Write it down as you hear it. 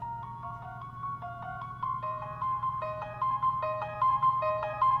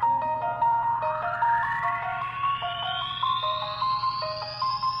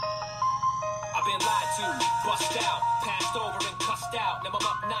been lied to, bust out, passed over and cussed out. Now I'm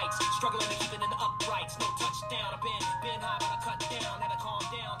up nights, struggling to keep it in the uprights. No touchdown, I've been high, but I cut down. Had to calm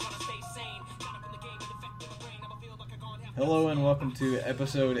down, trying to stay sane. Got up in the game and affected the brain. I'ma feel like I gone half. Hello and welcome to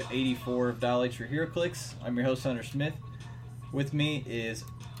episode 84 of Dial H for HeroClix. I'm your host, Hunter Smith. With me is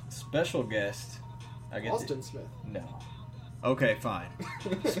special guest. Austin Smith. No. Okay, fine.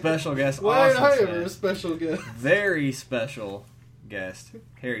 Special guest, Why Austin I Smith. ever a special guest? Very special guest,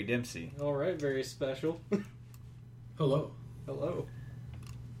 Harry Dempsey. All right, very special. Hello. Hello.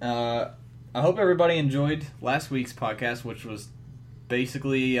 I hope everybody enjoyed last week's podcast, which was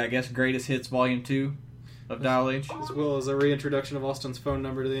basically, I guess, Greatest Hits Volume 2 of Dial H. As well as a reintroduction of Austin's phone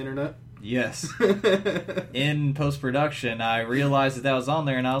number to the internet. Yes. In post-production, I realized that was on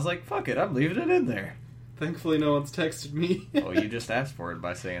there, and I was like, fuck it, I'm leaving it in there. Thankfully, no one's texted me. Well, you just asked for it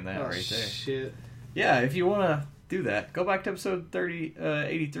by saying that right there. Shit. Yeah, if you want to do that, go back to episode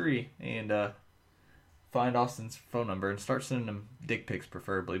 83 and find Austin's phone number and start sending him dick pics,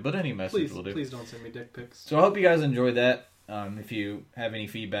 preferably. But any message will do. Please don't send me dick pics. So I hope you guys enjoyed that. If you have any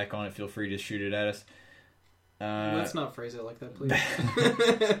feedback on it, feel free to shoot it at us. Let's not phrase it like that,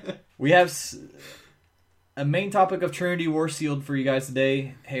 please. We have a main topic of Trinity War sealed for you guys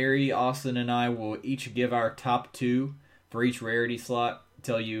today. Harry, Austin, and I will each give our top 2 for each rarity slot,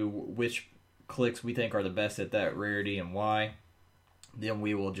 tell you which clicks we think are the best at that rarity and why. Then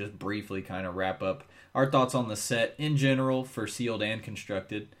we will just briefly kind of wrap up our thoughts on the set in general for sealed and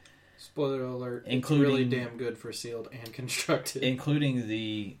constructed. Spoiler alert, Including- it's really damn good for sealed and constructed. Including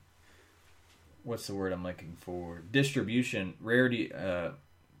the, what's the word I'm looking for? Distribution, rarity,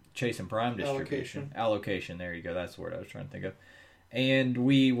 Chase and Prime distribution. Allocation, there you go, that's the word I was trying to think of. And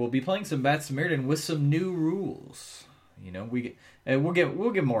we will be playing some Bad Samaritan with some new rules. You know,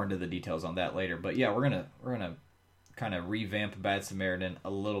 we'll get more into the details on that later. But yeah, we're gonna kind of revamp Bad Samaritan a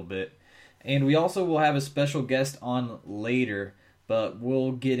little bit. And we also will have a special guest on later, but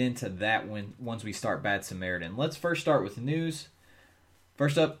we'll get into that once we start Bad Samaritan. Let's first start with news.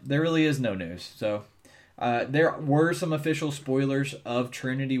 First up, there really is no news. So there were some official spoilers of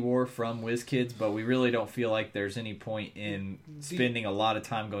Trinity War from WizKids, but we really don't feel like there's any point in spending a lot of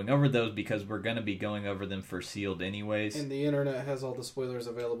time going over those because we're going to be going over them for sealed anyways. And the internet has all the spoilers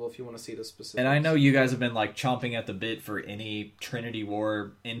available if you want to see the specifics. And I know you guys have been like chomping at the bit for any Trinity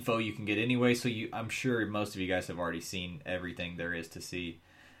War info you can get anyway, so I'm sure most of you guys have already seen everything there is to see.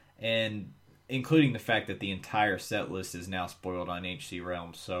 And including the fact that the entire set list is now spoiled on HC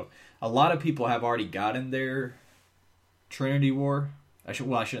Realms. So a lot of people have already gotten their Trinity War. I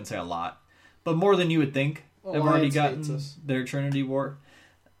shouldn't say a lot, but more than you would think have already gotten their Trinity War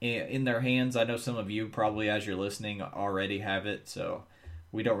in their hands. I know some of you probably, as you're listening, already have it, so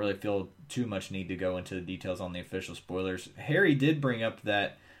we don't really feel too much need to go into the details on the official spoilers. Harry did bring up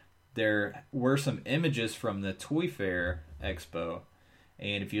that there were some images from the Toy Fair Expo.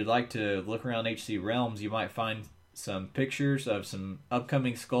 And if you'd like to look around HC Realms, you might find some pictures of some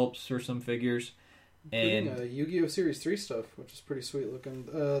upcoming sculpts or some figures. Including And Yu-Gi-Oh! Series 3 stuff, which is pretty sweet looking.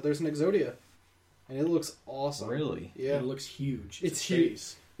 There's an Exodia, and it looks awesome. Really? Yeah. It looks huge. It's a huge.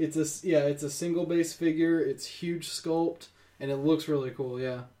 face. It's a single base figure. It's huge sculpt, and it looks really cool.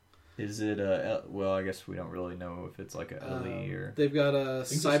 Yeah. is it well, I guess we don't really know if it's like a Ellie or... They've got a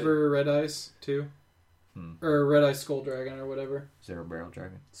think Cyber Red Eyes too, or Red Eye Skull Dragon or whatever. Zero Barrel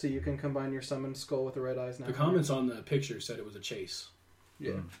Dragon. So you can combine your summoned skull with the red eyes now. The comments on the picture said it was a chase.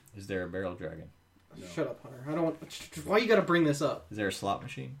 Yeah. Is there a Barrel Dragon? No. Shut up, Hunter. I don't want. Why you got to bring this up, Is there a slot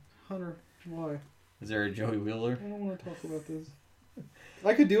machine? Hunter? Why? Is there a Joey Wheeler? I don't want to talk about this.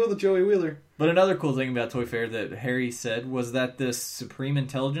 I could deal with a Joey Wheeler. But another cool thing about Toy Fair that Harry said was that this Supreme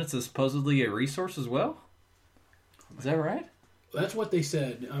Intelligence is supposedly a resource as well? Is that right? That's what they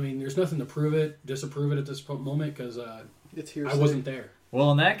said. I mean, there's nothing to prove it, disapprove it at this moment because It's here. I wasn't there.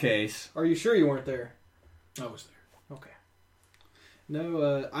 Well, in that case... Are you sure you weren't there? I was there. Okay.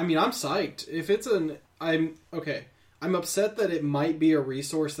 No, I mean, I'm psyched. If it's I'm upset that it might be a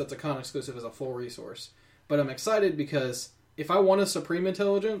resource that's a con exclusive as a full resource. But I'm excited because if I want a Supreme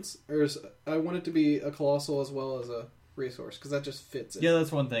Intelligence, I want it to be a Colossal as well as a resource, because that just fits it. Yeah,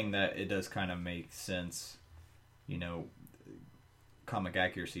 that's one thing that it does kind of make sense, you know, comic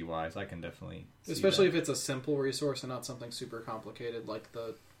accuracy-wise. I can definitely see Especially that. if it's a simple resource and not something super complicated like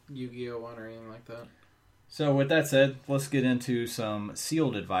the Yu-Gi-Oh! One or anything like that. So with that said, let's get into some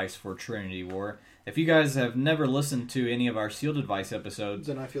sealed advice for Trinity War. If you guys have never listened to any of our sealed advice episodes,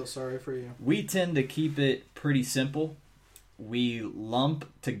 Then I feel sorry for you. we tend to keep it pretty simple. We lump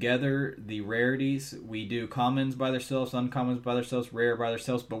together the rarities. We do commons by themselves, uncommons by themselves, rare by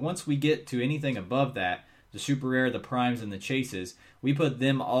themselves. But once we get to anything above that, the super rare, the primes, and the chases. We put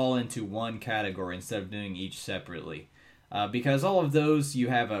them all into one category instead of doing each separately. Because all of those you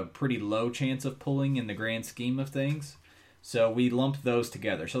have a pretty low chance of pulling in the grand scheme of things. So we lumped those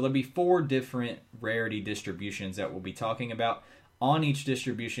together. So there'll be 4 different rarity distributions that we'll be talking about. On each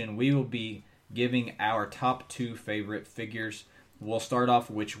distribution, we will be giving our top 2 favorite figures. We'll start off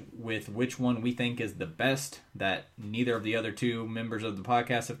with which one we think is the best that neither of the other 2 members of the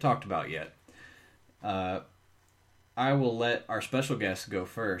podcast have talked about yet. I will let our special guest go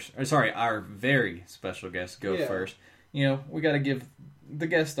first. Our very special guest go first. You know, we got to give... The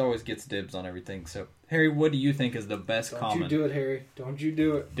guest always gets dibs on everything. So, Harry, what do you think is the best common? Don't you do it, Harry. Don't you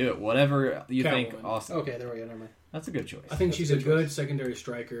do it. Do it. Whatever you Catwoman. think, Austin. Okay, there we go. Never mind. That's a good choice. I think That's she's a a good good choice. secondary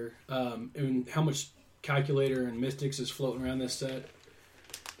striker. And how much Calculator and Mystics is floating around this set.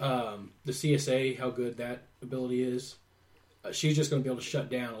 The CSA, how good that ability is. She's just going to be able to shut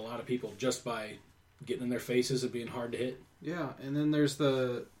down a lot of people just by getting in their faces and being hard to hit. Yeah, and then there's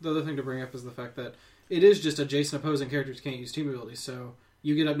the other thing to bring up is the fact that it is just adjacent opposing characters can't use team abilities, so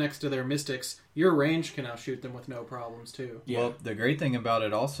you get up next to their Mystics, your range can outshoot them with no problems, too. Yeah. Well, the great thing about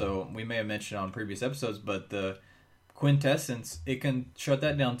it also, we may have mentioned on previous episodes, but the Quintessence, it can shut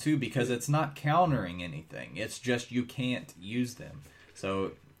that down too because it's not countering anything. It's just you can't use them.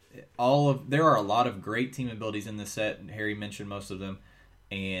 So there are a lot of great team abilities in this set. Harry mentioned most of them,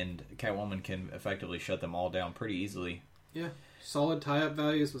 and Catwoman can effectively shut them all down pretty easily. Yeah, solid tie-up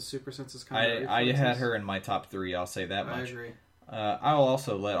values with Super Senses. I had her in my top 3, I'll say that much. I agree. I'll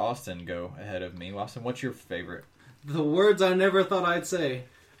also let Austin go ahead of me. Austin, what's your favorite? The words I never thought I'd say.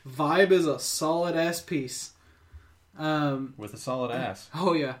 Vibe is a solid-ass piece. With a solid ass.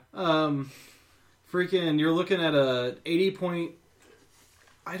 Oh, yeah. Freaking, you're looking at a 80-point...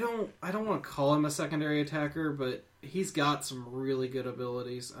 I don't want to call him a secondary attacker, but he's got some really good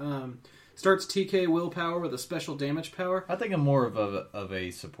abilities. Starts TK willpower with a special damage power. I think I'm more of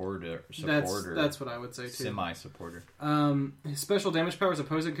a supporter. That's what I would say too. Semi-supporter. His special damage powers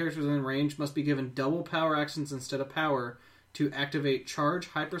opposing characters within range must be given double power actions instead of power to activate charge,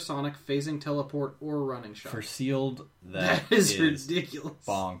 hypersonic, phasing teleport, or running shot. For sealed, that is ridiculous.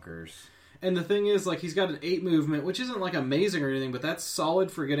 Bonkers. And the thing is, like, he's got an 8 movement, which isn't like amazing or anything, but that's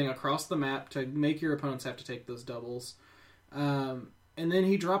solid for getting across the map to make your opponents have to take those doubles. And then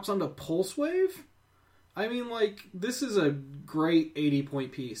he drops onto Pulse Wave. I mean, like, this is a great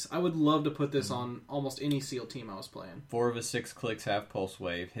 80-point piece. I would love to put this on almost any SEAL team I was playing. 4 of his 6 clicks have Pulse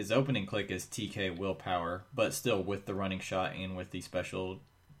Wave. His opening click is TK Willpower, but still with the running shot and with the special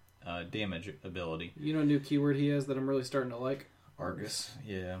damage ability. You know a new keyword he has that I'm really starting to like? Argus.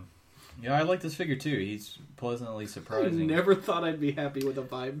 Yeah. Yeah, I like this figure too. He's pleasantly I surprising. never thought I'd be happy with a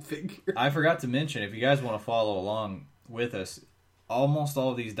Vibe figure. I forgot to mention, if you guys want to follow along with us, almost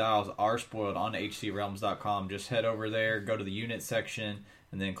all of these dials are spoiled on hcrealms.com. Just head over there, go to the unit section,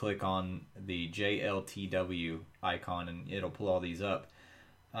 and then click on the JLTW icon, and it'll pull all these up.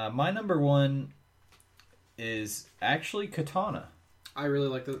 My number 1 is actually Katana. I really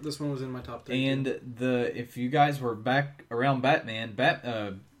like that. This one was in my top 3. And if you guys were back around Batman,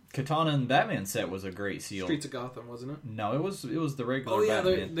 Katana and Batman set was a great seal. Streets of Gotham, wasn't it? No, it was the regular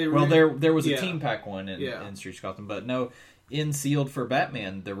Batman. There was a team pack one in Streets of Gotham, but no, in sealed for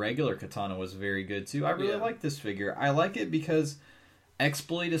Batman, the regular Katana was very good too. I really like this figure. I like it because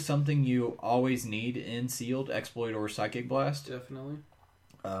exploit is something you always need in sealed, exploit or psychic blast. Definitely.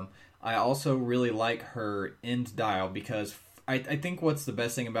 I also really like her end dial because I think what's the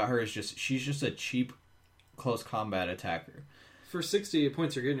best thing about her is she's just a cheap close combat attacker. For 68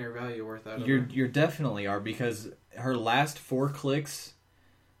 points, you're getting your value worth out of You her. definitely are, because her last 4 clicks,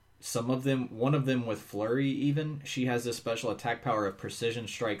 one of them with Flurry even, she has a special attack power of Precision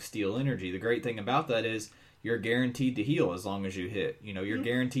Strike Steel Energy. The great thing about that is you're guaranteed to heal as long as you hit. You know, you're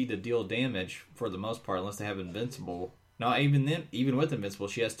guaranteed to deal damage for the most part, unless they have Invincible. Not even then, even with Invincible,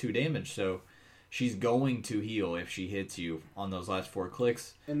 she has 2 damage, so she's going to heal if she hits you on those last 4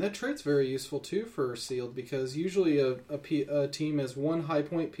 clicks. And that trait's very useful too for sealed, because usually a team has 1 high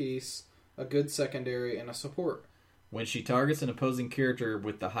point piece, a good secondary, and a support. When she targets an opposing character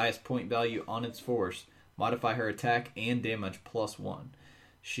with the highest point value on its force, modify her attack and damage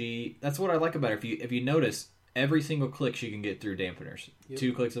 +1. That's what I like about her. If you notice, every single click she can get through dampeners. Yep.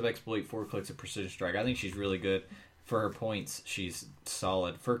 2 clicks of exploit, 4 clicks of precision strike. I think she's really good. For her points, she's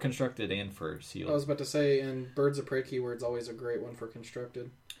solid. For constructed and for sealed. I was about to say, and Birds of Prey keyword's always a great one for constructed.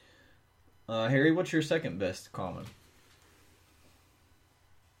 Harry, what's your second best common?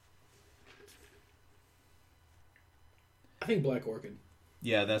 I think Black Orchid.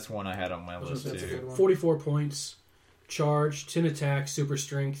 Yeah, that's one I had on my list That's a too. good one. 44 points, charge, 10 attack, super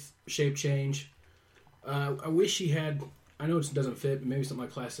strength, shape change. I wish she had. I know it doesn't fit, but maybe something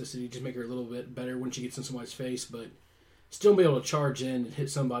like plasticity, just make her a little bit better when she gets in somebody's face, but still be able to charge in and hit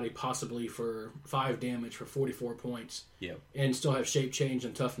somebody possibly for 5 damage for 44 points. Yep. And still have shape change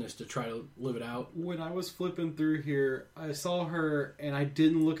and toughness to try to live it out. When I was flipping through here, I saw her and I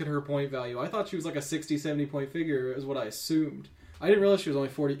didn't look at her point value. I thought she was like a 60, 70 point figure is what I assumed. I didn't realize she was only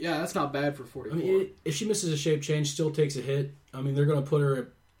 40. Yeah, that's not bad for 44. I mean, if she misses a shape change, still takes a hit. I mean, they're going to put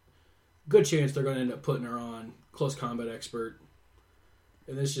her. Good chance they're going to end up putting her on close combat expert.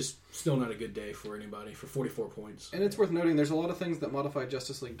 And it's just still not a good day for anybody for 44 points. And it's worth noting, there's a lot of things that modify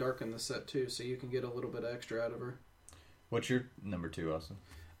Justice League Dark in this set too, so you can get a little bit extra out of her. What's your number 2, Austin?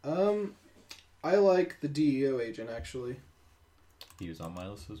 I like the DEO agent, actually. He was on my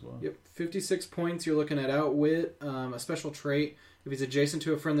list as well. Yep, 56 points. You're looking at Outwit, a special trait. If he's adjacent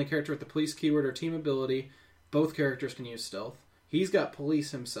to a friendly character with the police keyword or team ability, both characters can use stealth. He's got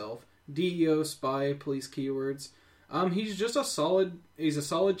police himself. DEO, spy, police keywords. He's just a solid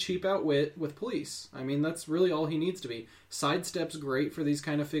cheap Outwit with police. I mean, that's really all he needs to be. Sidestep's great for these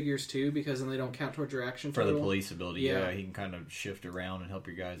kind of figures too, because then they don't count towards your action For total. the police ability, yeah, he can kind of shift around and help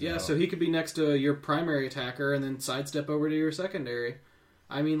your guys out. Yeah, so he could be next to your primary attacker and then sidestep over to your secondary.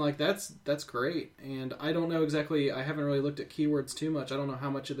 I mean, like, that's great. And I don't know exactly, I haven't really looked at keywords too much. I don't know how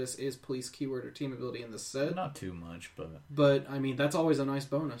much of this is police keyword or team ability in this set. Not too much, but... But, I mean, that's always a nice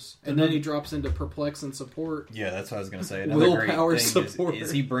bonus. And then he drops into perplex and support. Yeah, that's what I was going to say. Another Willpower great thing support.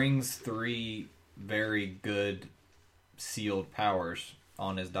 is he brings 3 very good sealed powers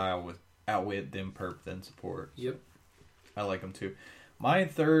on his dial with Outwit, then Perp, then Support. Yep. I like him too. My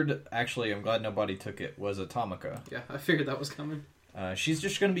third, actually, I'm glad nobody took it, was Atomica. Yeah, I figured that was coming. She's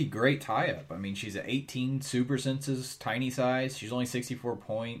just going to be great tie-up. I mean, she's at 18 super senses, tiny size. She's only 64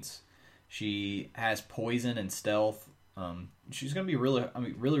 points. She has poison and stealth. She's going to be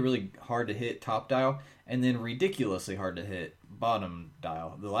really hard to hit top dial, and then ridiculously hard to hit bottom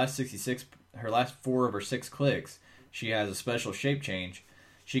dial. The last 66, her last 4 of her 6 clicks, she has a special shape change.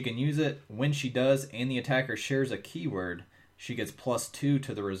 She can use it when she does, and the attacker shares a keyword. She gets +2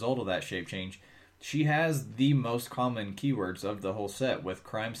 to the result of that shape change. She has the most common keywords of the whole set with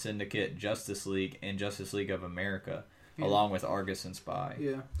Crime Syndicate, Justice League, and Justice League of America, along with Argus and Spy.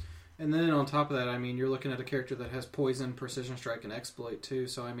 Yeah. And then on top of that, I mean, you're looking at a character that has poison, precision strike, and exploit too.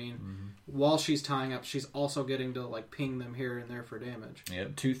 So, I mean, while she's tying up, she's also getting to, like, ping them here and there for damage.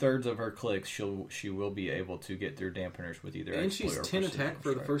 Yep, 2/3 of her clicks, she will be able to get through dampeners with either And exploit she's or 10 precision attack for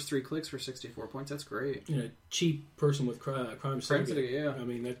the strike. first 3 clicks for 64 points. That's great. You know, cheap person with crime syndicate. Yeah. I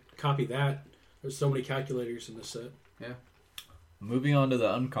mean, copy that. There's so many calculators in this set. Yeah. Moving on to the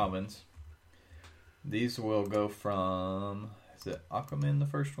uncommons. These will go from... Is it Aquaman, the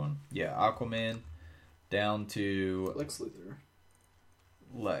first one? Yeah, Aquaman down to Lex Luthor.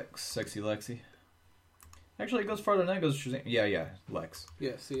 Lex. Sexy Lexi. Actually, it goes farther than that. It goes Shazam. Yeah, Lex.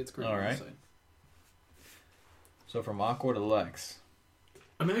 Yeah, see, it's great. All on the right. side. So from Aqua to Lex.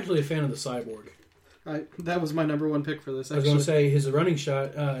 I'm actually a fan of the Cyborg. That was my number 1 pick for this, I was actually. going to say, his running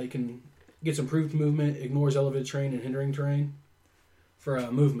shot, he can gets improved movement, ignores elevated terrain and hindering terrain for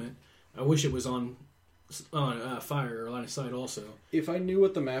movement. I wish it was on fire or line of sight also. If I knew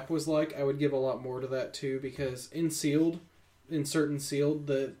what the map was like, I would give a lot more to that too, because in certain sealed,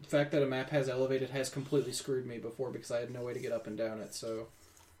 the fact that a map has elevated has completely screwed me before because I had no way to get up and down it. So,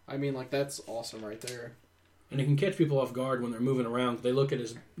 I mean, like, that's awesome right there. And it can catch people off guard when they're moving around. They look at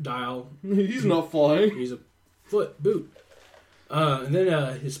his dial. He's not flying. He's a boot. And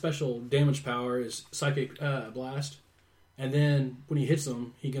then his special damage power is Psychic Blast. And then when he hits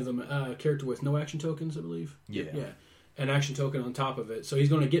them, he gives them a character with no action tokens, I believe. Yeah. An action token on top of it. So he's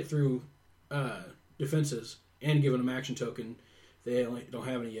going to get through defenses and give them an action token. They don't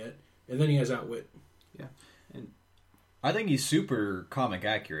have any yet. And then he has Outwit. Yeah. And I think he's super comic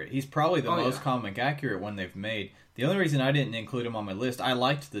accurate. He's probably the most comic accurate one they've made. The only reason I didn't include him on my list, I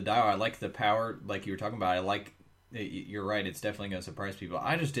liked the dial. I liked the power, like you were talking about. You're right, it's definitely going to surprise people.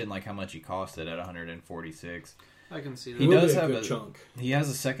 I just didn't like how much he costed at 146. I can see that. He Will does be a have good chunk. He has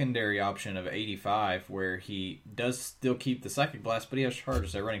a secondary option of 85 where he does still keep the Psychic Blast, but he has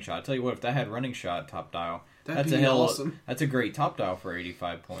charges at running shot. I tell you what, if that had running shot top dial, That'd be awesome. That's a great top dial for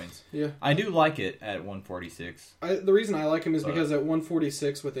 85 points. Yeah. I do like it at 146. The reason I like him is because at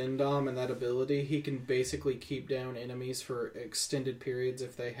 146 with Indom and that ability, he can basically keep down enemies for extended periods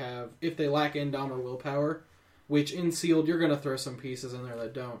if they lack Indom or willpower, which in sealed you're going to throw some pieces in there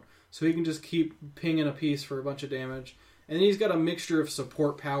that don't. So he can just keep pinging a piece for a bunch of damage. And then he's got a mixture of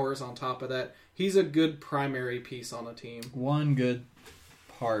support powers on top of that. He's a good primary piece on a team. One good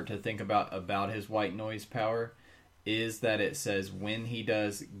part to think about his white noise power is that it says when he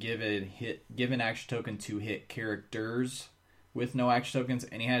does give an action token to hit characters with no action tokens,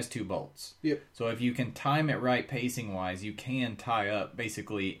 and he has 2 bolts. Yep. So if you can time it right pacing wise, you can tie up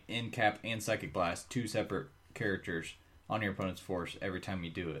basically Incap and Psychic Blast, 2 separate characters on your opponent's force every time you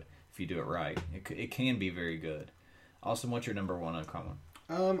do it. If you do it right, it can be very good. Austin, what's your number 1 uncommon?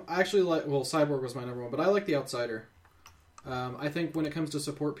 I actually like. Well, Cyborg was my number 1, but I like the Outsider. I think when it comes to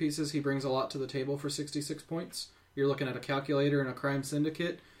support pieces, he brings a lot to the table for 66 points. You're looking at a Calculator and a Crime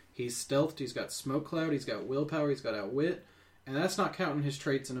Syndicate. He's stealthed. He's got Smoke Cloud. He's got Willpower. He's got Outwit. And that's not counting his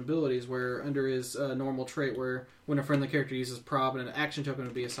traits and abilities, where under his normal trait, where when a friendly character uses Prob and an action token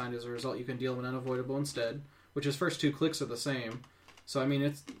would be assigned as a result, you can deal him an unavoidable instead, which his first 2 clicks are the same. So, I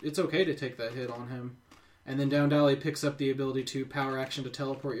mean, it's okay to take that hit on him. And then Down Dial, he picks up the ability to power action to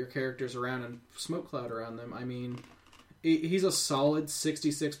teleport your characters around and Smoke Cloud around them. I mean, he's a solid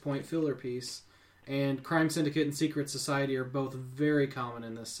 66-point filler piece. And Crime Syndicate and Secret Society are both very common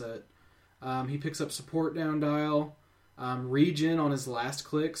in this set. He picks up support Down Dial. Regen on his last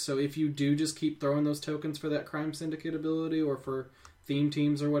click, so if you do just keep throwing those tokens for that Crime Syndicate ability or for theme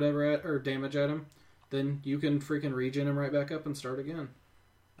teams or whatever or damage at him, then you can freaking regen him right back up and start again.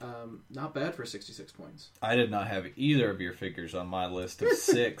 Not bad for 66 points. I did not have either of your figures on my list of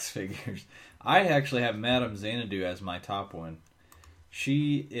 6 figures. I actually have Madame Xanadu as my top one.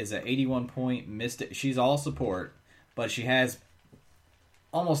 She is an 81-point Mystic. She's all support, but she has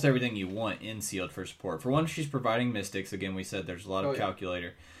almost everything you want in Sealed for support. For one, she's providing Mystics. Again, we said there's a lot of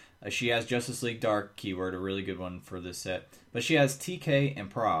Calculator. She has Justice League Dark keyword, a really good one for this set. But she has TK and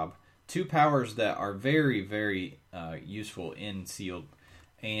Prob, 2 powers that are very, very useful in Sealed.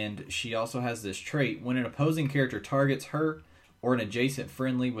 And she also has this trait. When an opposing character targets her or an adjacent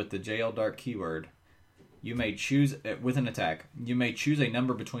friendly with the JL Dark keyword, you may choose, with an attack, you may choose a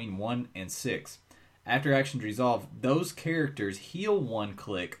number between 1 and 6. After actions resolve, those characters heal 1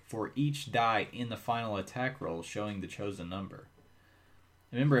 click for each die in the final attack roll, showing the chosen number.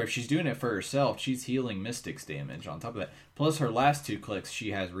 Remember, if she's doing it for herself, she's healing Mystics damage on top of that. Plus, her last 2 clicks,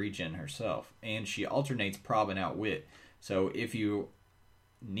 she has regen herself. And she alternates Prob and Outwit. So if you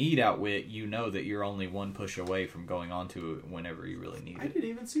need Outwit, you know that you're only 1 push away from going on to it whenever you really need it. I didn't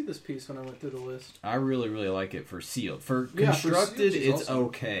even see this piece when I went through the list. I really, really like it for Sealed. For Constructed, it's awesome.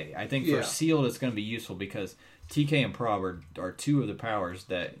 okay. I think for Sealed, it's going to be useful because TK and Prob are 2 of the powers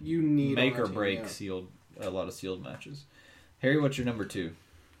that you need make or break Sealed, a lot of Sealed matches. Harry, what's your number 2?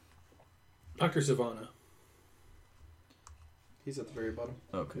 Dr. Savannah. He's at the very bottom.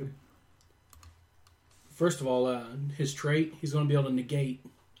 Okay. First of all, his trait, he's going to be able to negate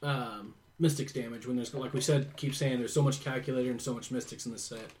Mystics damage when there's, like we said, keep saying there's so much Calculator and so much Mystics in this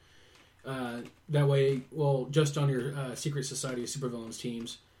set. That way, well, just on your Secret Society of Supervillains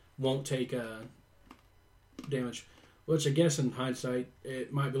teams won't take damage. Which I guess in hindsight,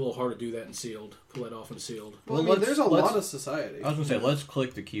 it might be a little hard to do that in Sealed. Pull that off in Sealed. Well, I mean, there's a lot of Society. I was going to say, let's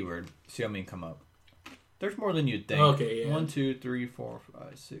click the keyword, see how many come up. There's more than you'd think. Okay, yeah. 1, 2, 3, 4,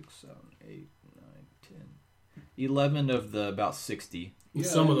 5, 6, 7, 8, 9, 10. 11 of the about 60. Yeah,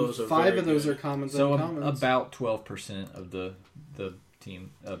 some of those are 5 of those good. are commons So and uncommons. about 12% of the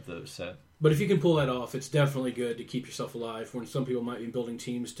team of the set. But if you can pull that off, it's definitely good to keep yourself alive when some people might be building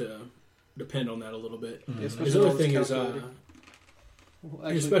teams to depend on that a little bit. Yeah, His other thing is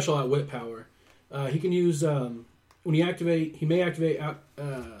his special Outwit power. He can use when he activate. He may activate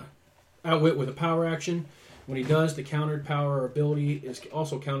Outwit with a power action. When he does, the countered power or ability is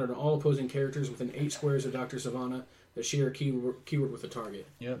also countered on all opposing characters within 8 squares of Dr. Savannah that share a keyword with the target.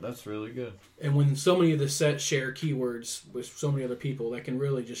 Yeah, that's really good. And when so many of the sets share keywords with so many other people, that can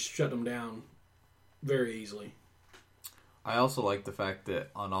really just shut them down very easily. I also like the fact that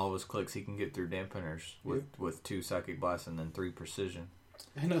on all of his clicks, he can get through dampeners with 2 Psychic Blasts and then 3 Precision.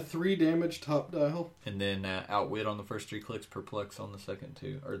 And a 3 damage top dial. And then Outwit on the first 3 clicks, Perplex on the second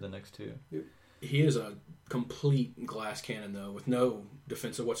 2, or the next 2. Yep. He is a complete glass cannon, though, with no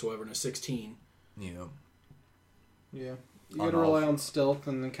defensive whatsoever in a 16. Yeah. Yeah. You gotta rely on stealth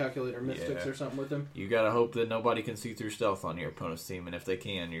and then Calculator Mystics or something with him. You gotta hope that nobody can see through stealth on your opponent's team, and if they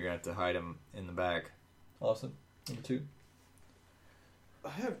can, you're gonna have to hide them in the back. Awesome. Number 2. I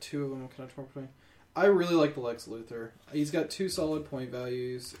have 2 of them kind of torn between. I really like the Lex Luthor. He's got 2 solid point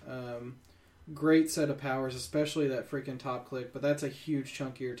values. Great set of powers, especially that freaking top click, but that's a huge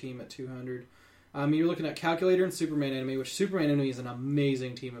chunk of your team at 200. You're looking at Calculator and Superman Enemy, which Superman Enemy is an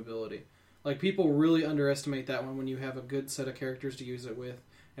amazing team ability. Like, people really underestimate that one when you have a good set of characters to use it with.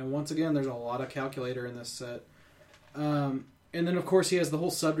 And once again, there's a lot of Calculator in this set. And then, of course, he has the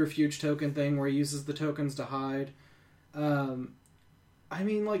whole Subterfuge token thing where he uses the tokens to hide. I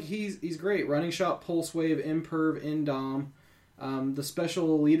mean, like, he's great. Running shot, pulse wave, imperv, indom. The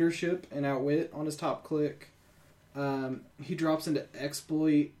special leadership and outwit on his top click. He drops into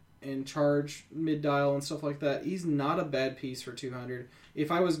exploit and charge mid-dial and stuff like that. He's not a bad piece for 200.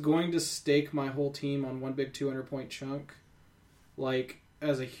 If I was going to stake my whole team on one big 200-point chunk, like,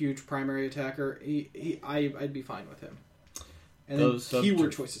 as a huge primary attacker, I'd be fine with him. And Those then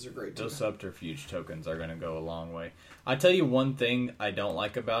keyword choices are great, too. Those subterfuge tokens are going to go a long way. I tell you one thing I don't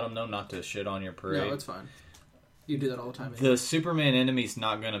like about them, though, not to shit on your parade. No, it's fine. You do that all the time. The Superman enemy's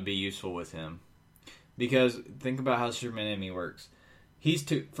not going to be useful with him. Because think about how Superman enemy works.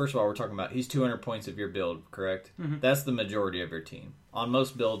 First of all, we're talking about he's 200 points of your build, correct? Mm-hmm. That's the majority of your team. On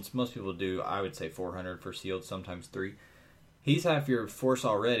most builds, most people do, I would say 400 for sealed, sometimes 3. He's half your force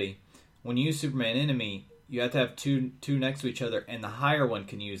already. When you use Superman enemy, you have to have two next to each other, and the higher one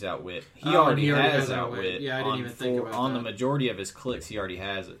can use outwit. He already has outwit. Yeah, I didn't even think about that. On the majority of his clicks, he already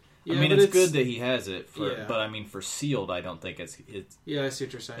has it. Yeah, I mean, it's good that he has it, but I mean, for sealed, I don't think it's. Yeah, I see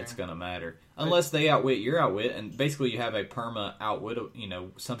what you're saying. It's gonna matter unless they outwit your outwit, and basically you have a perma outwit.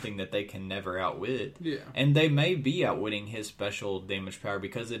 Something that they can never outwit. Yeah, and they may be outwitting his special damage power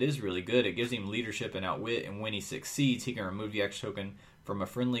because it is really good. It gives him leadership and outwit, and when he succeeds, he can remove the extra token from a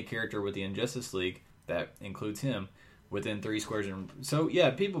friendly character with the Injustice League that includes him within 3 squares. And so,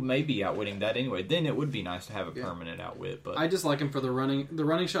 yeah, people may be outwitting that anyway. Then it would be nice to have a permanent outwit. But I just like him for the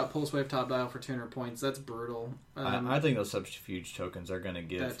running shot pulse wave top dial for 200 points. That's brutal. I think those subterfuge tokens are going to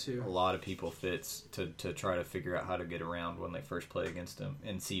give a lot of people fits to try to figure out how to get around when they first play against him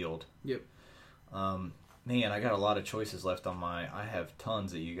and sealed. Yep. Man, I got a lot of choices left on I have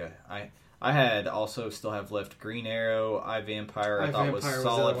tons that you got. I had also still have left Green Arrow, iVampire. I thought was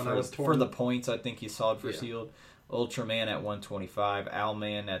solid for the points. I think he's solid for sealed. Ultraman at 125,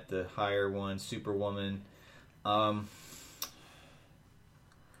 Owlman at the higher one, Superwoman. I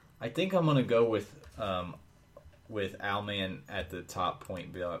think I'm gonna go with Owlman at the top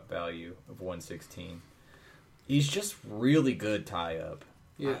point value of 116. He's just really good tie up.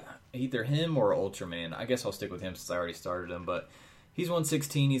 Yeah, either him or Ultraman. I guess I'll stick with him since I already started him, but. He's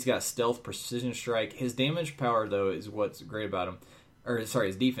 116. He's got stealth, precision strike. His damage power, though, is what's great about him.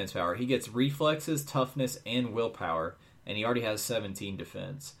 His defense power. He gets reflexes, toughness, and willpower, and he already has 17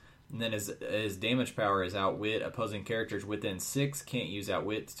 defense. And then his damage power is outwit. Opposing characters within 6 can't use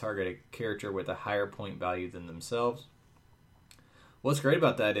outwit to target a character with a higher point value than themselves. What's great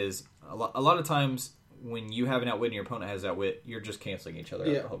about that is a lot of times when you have an outwit and your opponent has outwit, you're just canceling each other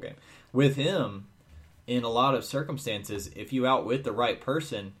out the whole game. With him, in a lot of circumstances, if you outwit the right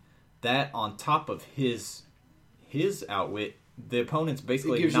person, that on top of his outwit, the opponent's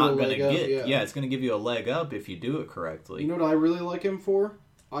basically not going to get. Yeah, it's going to give you a leg up if you do it correctly. You know what I really like him for?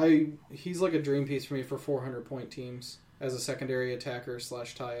 He's like a dream piece for me for 400 point teams as a secondary attacker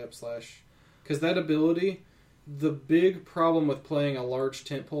 / tie up / because that ability. The big problem with playing a large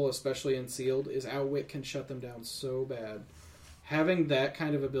tentpole, especially in sealed, is outwit can shut them down so bad. Having that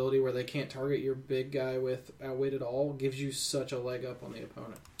kind of ability where they can't target your big guy with outwit at all gives you such a leg up on the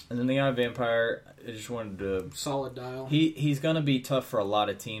opponent. And then the iVampire, I just wanted to... Solid dial. He's going to be tough for a lot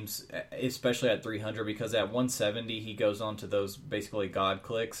of teams, especially at 300, because at 170 he goes on to those basically god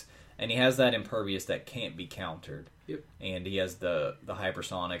clicks, and he has that impervious that can't be countered. Yep. And he has the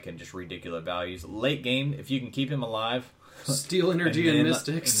hypersonic and just ridiculous values. Late game, if you can keep him alive... Steel energy and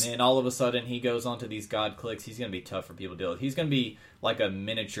mystics. And then all of a sudden he goes onto these god clicks. He's going to be tough for people to deal with. He's going to be like a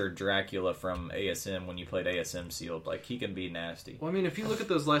miniature Dracula from ASM when you played ASM sealed. Like, he can be nasty. Well, I mean, if you look at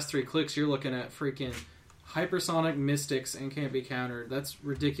those last 3 clicks, you're looking at freaking hypersonic, mystics, and can't be countered. That's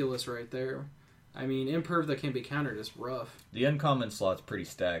ridiculous right there. I mean, imperv that can't be countered is rough. The uncommon slot's pretty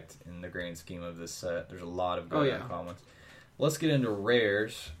stacked in the grand scheme of this set. There's a lot of good uncommons. Let's get into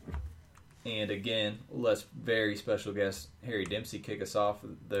rares. And again, let's very special guest Harry Dempsey kick us off.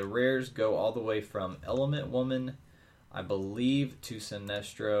 The rares go all the way from Element Woman, I believe, to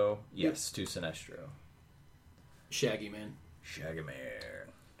Sinestro. Yes, to Sinestro. Shaggy Man. Shaggy Man.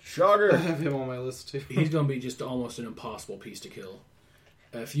 Shogger! I have him on my list too. He's going to be just almost an impossible piece to kill.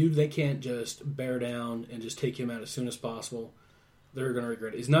 They can't just bear down and just take him out as soon as possible, they're going to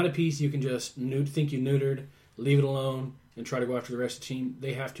regret it. He's not a piece you can just think you neutered, leave it alone, and try to go after the rest of the team.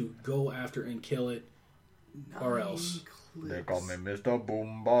 They have to go after and kill it, or else. They call me Mr.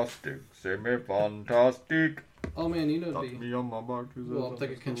 Boombastic. Say me fantastic. Oh man, you know me on my box. Well, I'm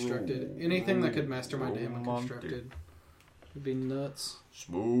thinking constructed. Anything that could mastermind him and constructed would be nuts.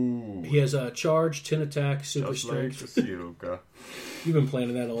 Smooth. He has a charge, 10 attack, super just strength. Like the You've been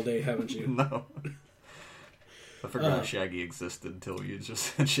planning that all day, haven't you? No. I forgot Shaggy existed until you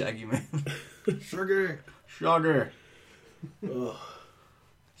just said Shaggy Man. Sugar. Sugar.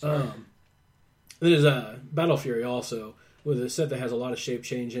 There's Battle Fury also, with a set that has a lot of shape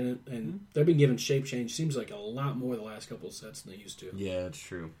change in it, and they've been given shape change. Seems like a lot more the last couple of sets than they used to. Yeah, it's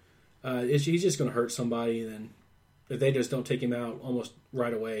true. He's just going to hurt somebody, and then if they just don't take him out almost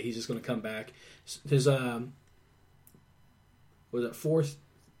right away, he's just going to come back. His was it fourth,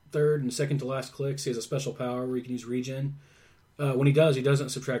 third, and second to last clicks? He has a special power where he can use regen. When he does, he doesn't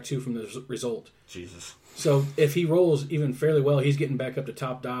subtract 2 from the result. Jesus. So if he rolls even fairly well, he's getting back up to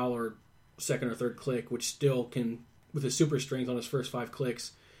top dial or second or third click, which still can, with his super strength on his first 5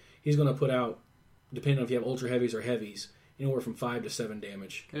 clicks, he's going to put out, depending on if you have ultra heavies or heavies, anywhere from 5 to 7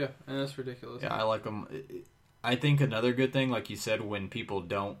 damage. Yeah, and that's ridiculous. Yeah, I like him. I think another good thing, like you said, when people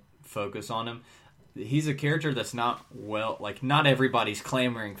don't focus on him, he's a character that's not not everybody's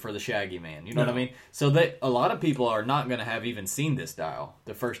clamoring for the Shaggy Man. You know what I mean? So that a lot of people are not going to have even seen this dial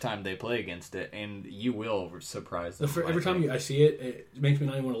the first time they play against it, and you will surprise them. Every time I see it, it makes me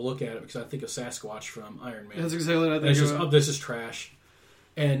not even want to look at it because I think of Sasquatch from Iron Man. That's exactly what I think. It's just, this is trash.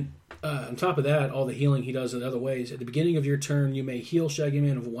 And on top of that, all the healing he does in other ways. At the beginning of your turn, you may heal Shaggy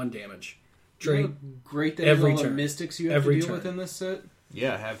Man of 1 damage. You know, great that every all the turn. mystics you have Every to deal turn. with in this set.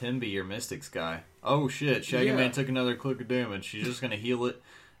 Yeah, have him be your Mystics guy. Oh shit, Shaggy Man took another click of damage. She's just going to heal it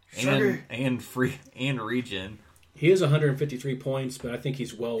and regen. He has 153 points, but I think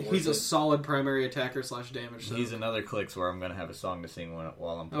he's well worth it. He's a solid primary attacker / damage. So. He's another clicks where I'm going to have a song to sing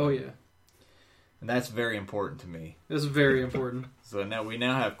while I'm playing. Oh yeah, and that's very important to me. that's very important. So now we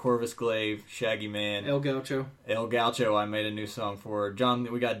have Corvus Glaive, Shaggy Man, El Gaucho. El Gaucho. I made a new song for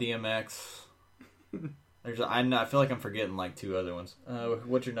John. We got DMX. I feel like I'm forgetting like 2 other ones.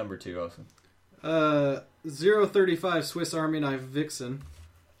 What's your number 2, Austin? 035 Swiss Army Knife Vixen.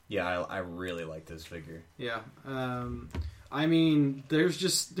 Yeah, I really like this figure. Yeah. I mean, there's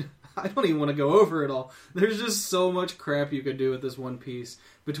just... I don't even want to go over it all. There's just so much crap you could do with this one piece.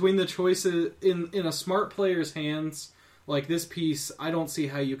 Between the choices in a smart player's hands, like this piece, I don't see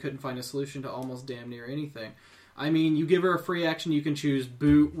how you couldn't find a solution to almost damn near anything. I mean, you give her a free action, you can choose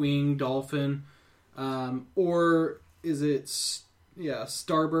Boot, Wing, Dolphin, or is it...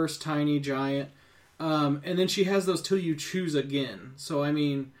 Starburst, Tiny, Giant. And then she has those till you choose again. So, I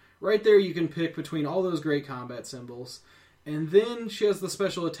mean, right there you can pick between all those great combat symbols. And then she has the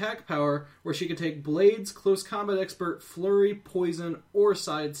special attack power where she can take Blades, Close Combat Expert, Flurry, Poison, or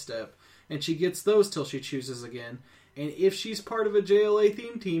Sidestep. And she gets those till she chooses again. And if she's part of a JLA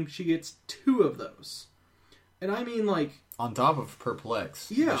theme team, she gets 2 of those. And I mean, like... On top of Perplex,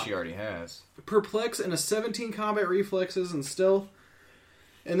 that she already has. Perplex and a 17 combat reflexes and stealth.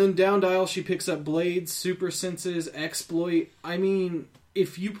 And then down dial, she picks up Blades, Super Senses, Exploit. I mean,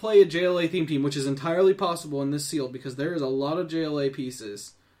 if you play a JLA theme team, which is entirely possible in this sealed, because there is a lot of JLA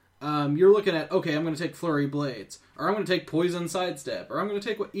pieces, you're looking at, okay, I'm going to take Flurry Blades, or I'm going to take Poison Sidestep, or I'm going to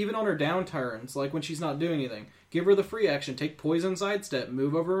take, even on her down turns, like when she's not doing anything, give her the free action, take Poison Sidestep,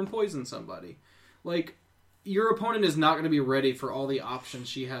 move over and poison somebody. Like, your opponent is not going to be ready for all the options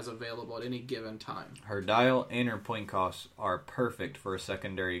she has available at any given time. Her dial and her point costs are perfect for a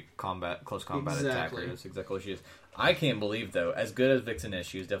secondary close combat attacker. That's exactly what she is. I can't believe, though, as good as Vixen is,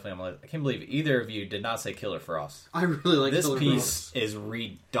 she was definitely on my list. I can't believe either of you did not say Killer Frost. I really like this Killer piece Frost. is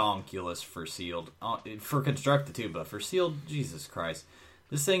redonkulous for sealed. For constructed, too, but for sealed, Jesus Christ.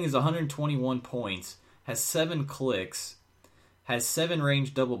 This thing is 121 points, has 7 clicks, has 7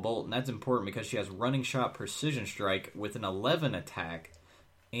 range double bolt, and that's important because she has running shot precision strike with an 11 attack,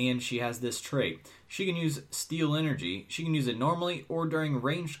 and she has this trait. She can use Steel Energy. She can use it normally or during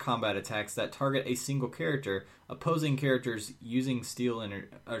ranged combat attacks that target a single character. Opposing characters using Steel Energy...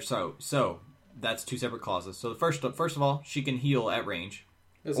 So, that's 2 separate clauses. So, first of all, she can heal at range.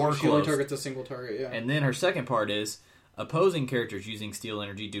 As long as she only targets a single target, yeah. And then her second part is, opposing characters using Steel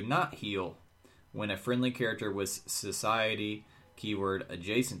Energy do not heal when a friendly character with Society keyword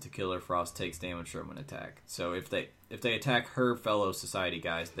adjacent to Killer Frost takes damage from an attack. So if they attack her fellow Society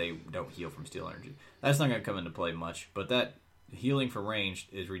guys, they don't heal from Steel Energy. That's not going to come into play much, but that healing from range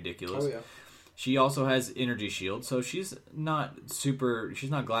is ridiculous. Oh yeah. She also has Energy Shield, so she's not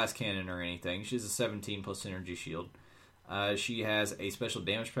Glass Cannon or anything. She has a 17 plus Energy Shield. She has a special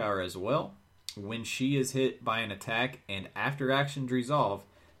damage power as well. When she is hit by an attack and after actions resolve,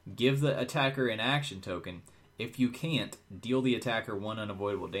 give the attacker an action token. If you can't, deal the attacker 1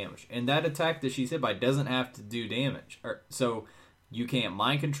 unavoidable damage. And that attack that she's hit by doesn't have to do damage. So you can't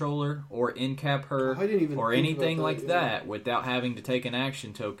mind control her or in-cap her or anything like that without having to take an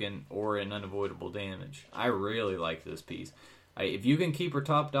action token or an unavoidable damage. I really like this piece. If you can keep her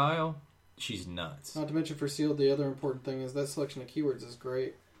top dial, she's nuts. Not to mention for sealed, the other important thing is that selection of keywords is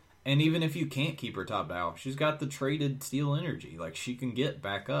great. And even if you can't keep her top bow, she's got the traded steel energy. Like, she can get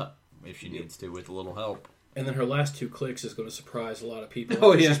back up if she needs to with a little help. And then her last 2 clicks is going to surprise a lot of people.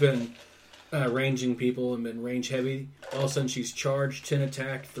 Oh, yeah. She's been ranging people and been range heavy. All of a sudden, she's charged, 10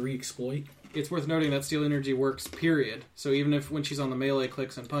 attack, 3 exploit. It's worth noting that steel energy works, period. So even if when she's on the melee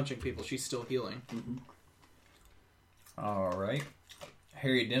clicks and punching people, she's still healing. Mm-hmm. All right.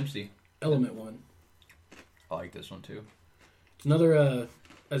 Harriet Dempsey. Element 1. I like this one, too. Another,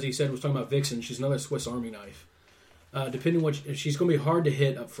 as he said, was talking about Vixen. She's another Swiss Army knife. Depending what she's going to be hard to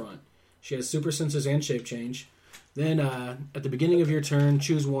hit up front. She has super senses and shape change. Then at the beginning of your turn,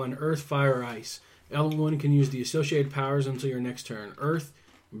 choose one: Earth, Fire, or Ice. Element 1 can use the associated powers until your next turn: Earth,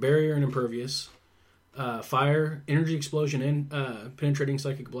 Barrier and Impervious; Fire, Energy Explosion and Penetrating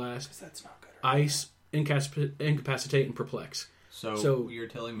Psychic Blast; That's not good. Ice, Incapacitate and Perplex. So you're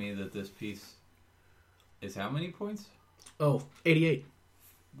telling me that this piece is how many points? Oh, 88.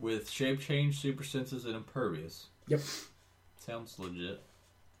 With shape change, super senses, and impervious. Yep. Sounds legit.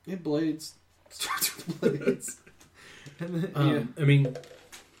 It blades. Starts with blades. And then, I mean,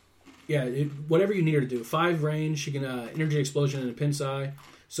 whatever you need her to do. 5 range, she can Energy Explosion and a Pinsai.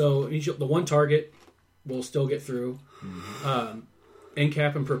 So the one target will still get through. Mm-hmm.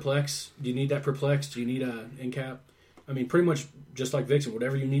 Incap and Perplex. Do you need that Perplex? Do you need a Incap? I mean, pretty much just like Vixen.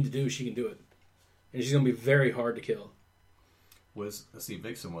 Whatever you need to do, she can do it. And she's going to be very hard to kill.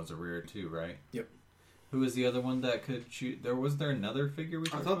 Vixen was a rear too, right? Yep. Who was the other one that could shoot? Was there another figure we I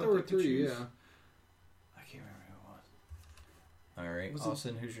talked thought about there were that could 3, choose? yeah. I can't remember who it was. All right, Was it-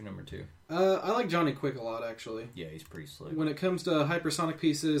 Austin, who's your number 2? I like Johnny Quick a lot, actually. Yeah, he's pretty slick. When it comes to hypersonic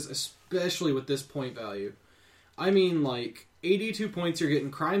pieces, especially with this point value, I mean, like, 82 points, you're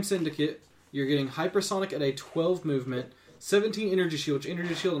getting Crime Syndicate, you're getting hypersonic at a 12 movement, 17 energy shield, which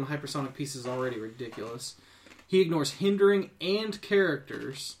energy shield and hypersonic pieces is already ridiculous. He ignores hindering and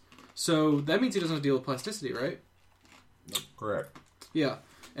characters, so that means he doesn't have to deal with plasticity, right? Correct. Yeah.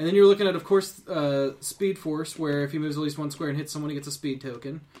 And then you're looking at, of course, Speed Force, where if he moves at least 1 square and hits someone, he gets a speed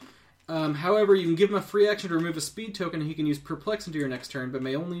token. However, you can give him a free action to remove a speed token, and he can use Perplex into your next turn, but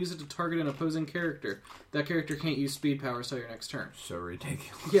may only use it to target an opposing character. That character can't use speed power until your next turn. So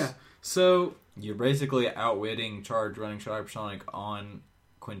ridiculous. Yeah, so You're basically outwitting Charge, Running Shot, Hypersonic on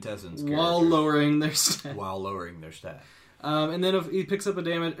Quintessence while characters lowering their stat. while lowering their stat. And then if he picks up a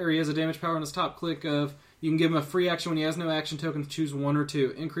damage, or he has a damage power on his top click of, you can give him a free action when he has no action token to choose 1 or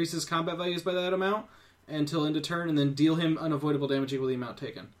 2. Increases combat values by that amount until end of turn, and then deal him unavoidable damage equal to the amount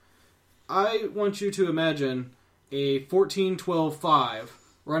taken. I want you to imagine a 14-12-5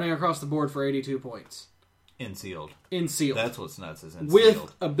 running across the board for 82 points. In sealed. In sealed. That's what's nuts is in with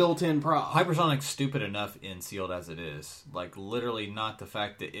sealed. a built-in prop. Hypersonic's stupid enough in sealed as it is. Like, literally not the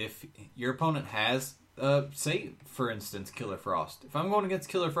fact that if your opponent has, say, for instance, Killer Frost. If I'm going against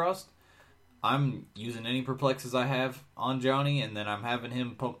Killer Frost, I'm using any perplexes I have on Johnny, and then I'm having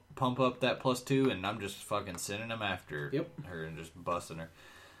him pump up that +2, and I'm just fucking sending him after her and just busting her.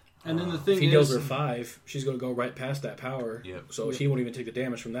 And then the thing If he is, deals her 5, she's going to go right past that power. Yep. So he won't even take the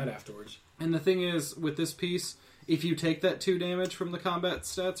damage from that afterwards. and the thing is, with this piece, if you take that 2 damage from the combat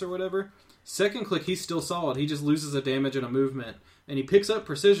stats or whatever, second click, he's still solid. He just loses a damage and a movement, and he picks up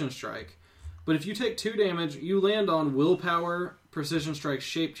Precision Strike. But if you take 2 damage, you land on Willpower, Precision Strike,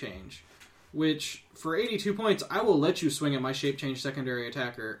 Shape Change, which, for 82 points, I will let you swing at my Shape Change secondary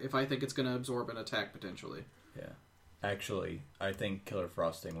attacker if I think it's going to absorb an attack, potentially. Yeah. Actually, I think Killer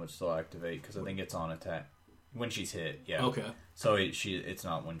Frosting would still activate, because I think it's on attack. When she's hit, yeah. Okay. So it's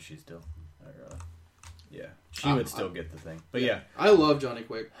not when she's still... yeah. She would still get the thing. But yeah. I love Johnny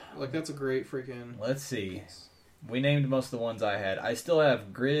Quick. Like, that's a great freaking... Let's see. We named most of the ones I had. I still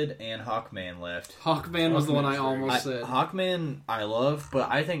have Grid and Hawkman left. Hawkman was the one I Hawkman's almost said. Hawkman I love, but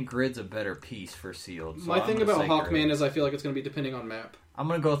I think Grid's a better piece for sealed. So My I'm thing gonna about say Hawkman Grid. is I feel like it's going to be depending on map. I'm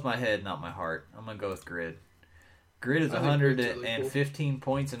going to go with my head, not my heart. I'm going to go with Grid. Grid is I think Grid's really 115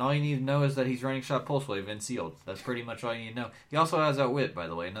 points, and all you need to know is that he's running shot pulse wave and sealed. That's pretty much all you need to know. He also has Outwit, by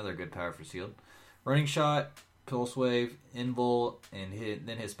the way, another good power for sealed. Running shot, pulse wave, invul, and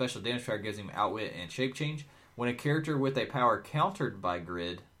then his special damage power gives him Outwit and shape change. When a character with a power countered by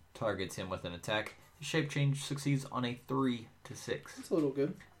Grid targets him with an attack, his shape change succeeds on a 3 to 6. It's a little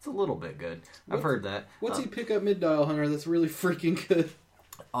good. It's a little bit good. I've heard that. What's he pick up mid-dial, Hunter, that's really freaking good?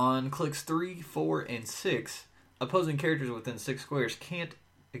 On clicks 3, 4, and 6, opposing characters within 6 squares can't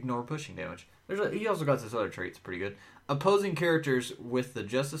ignore pushing damage. He also got this other trait. It's pretty good. Opposing characters with the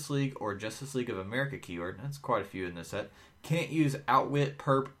Justice League or Justice League of America keyword, that's quite a few in this set, can't use Outwit,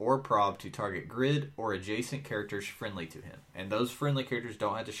 Perp, or Prob to target grid or adjacent characters friendly to him. And those friendly characters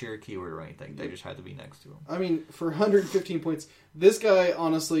don't have to share a keyword or anything. They just have to be next to him. I mean, for 115 points, this guy,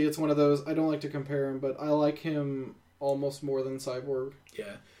 honestly, it's one of those, I don't like to compare him, but I like him almost more than Cyborg.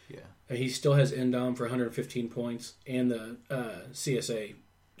 Yeah. Yeah. And he still has Endom for 115 points and the CSA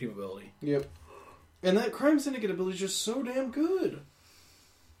team ability. Yep. And that Crime Syndicate ability is just so damn good.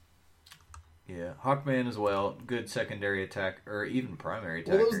 Yeah, Hawkman as well. Good secondary attack, or even primary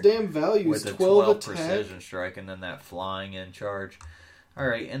attack. Well, those damn values, with the 12 attack. precision strike, and then that flying in charge. All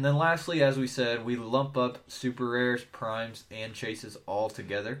right, and then lastly, as we said, we lump up super rares, primes, and chases all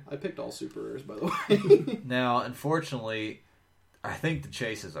together. I picked all super rares, by the way. Now, unfortunately, I think the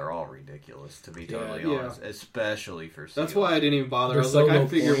chases are all ridiculous, to be totally honest, especially for Seal. That's why I didn't even bother. They're I was so like, I low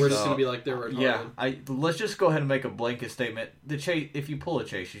figure we're points. just going to be like, they're retarded. Yeah, let's just go ahead and make a blanket statement. The chase, if you pull a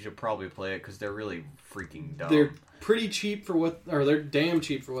chase, you should probably play it because they're really freaking dumb. They're pretty cheap for what, or they're damn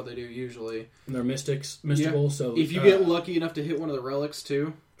cheap for what they do usually. And they're mystical, so... If you get lucky enough to hit one of the relics,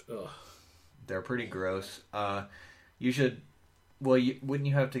 too. Ugh. They're pretty gross. You should... Well, wouldn't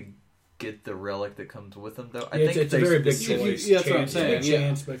you have to get the relic that comes with them, though? It's a very big choice. Yeah, that's what I'm It's a saying, big yeah.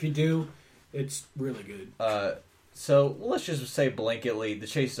 chance, but if you do, it's really good. So let's just say blanketly, the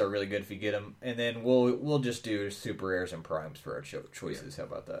chases are really good if you get them, and then we'll just do super rares and primes for our choices. How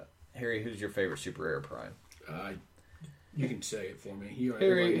about that, Harry? Who's your favorite super rare prime? You can say it for me.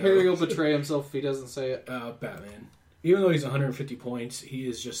 Harry will betray himself if he doesn't say it. Batman. Even though he's 150 points, he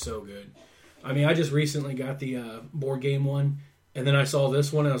is just so good. I mean, I just recently got the board game one, and then I saw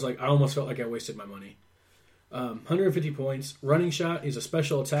this one, and I was like, I almost felt like I wasted my money. 150 points. Running Shot is a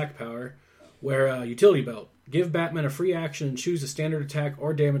special attack power where utility belt. Give Batman a free action and choose a standard attack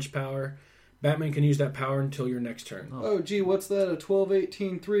or damage power. Batman can use that power until your next turn. Oh, gee, what's that? A 12,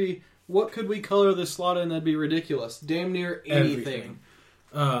 18, 3. What could we color this slot in that'd be ridiculous? Damn near anything.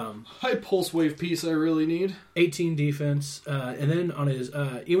 Everything. High pulse wave piece I really need. 18 defense. And then on his,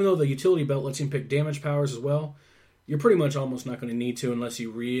 even though the utility belt lets him pick damage powers as well, you're pretty much almost not going to need to unless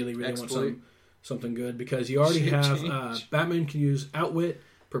you really, really want something good. Because you already have, Batman can use Outwit,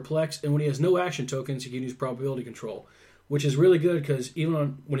 Perplex, and when he has no action tokens, he can use Probability Control. Which is really good because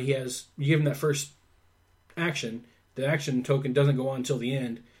even when he has, you give him that first action, the action token doesn't go on until the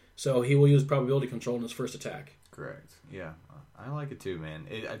end. So he will use Probability Control in his first attack. Correct. Yeah. I like it too, man.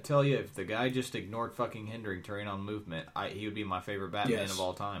 I tell you, if the guy just ignored fucking hindering terrain on movement, he would be my favorite Batman of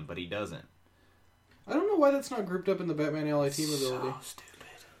all time, but he doesn't. I don't know why that's not grouped up in the Batman Ally team ability. So stupid.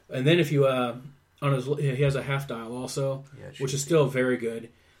 And then if you, he has a half dial also, which is still very good.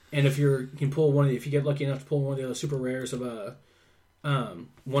 And if you can pull if you get lucky enough to pull one of the other super rares of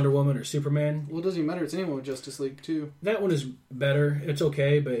Wonder Woman or Superman. Well, it doesn't even matter. It's anyone with Justice League, too. That one is better. It's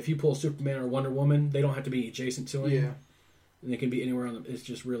okay, but if you pull Superman or Wonder Woman, they don't have to be adjacent to him. Yeah. And they can be anywhere on them. It's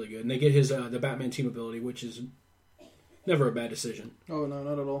just really good. And they get his the Batman team ability, which is never a bad decision. Oh, no,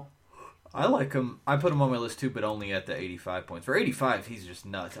 not at all. I like him. I put him on my list too, but only at the 85 points. For 85, he's just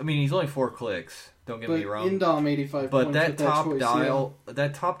nuts. I mean, he's only 4 clicks. Don't get me wrong. Indom 85 but points that with top choice, dial,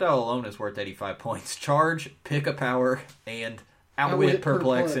 that top dial alone is worth 85 points. Charge, pick a power, and outwit,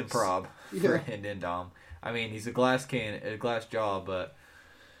 perplex, and prob for Indom. I mean, he's a glass jaw, but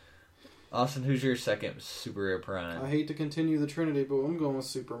Austin, who's your second super rare prime? I hate to continue the Trinity, but I'm going with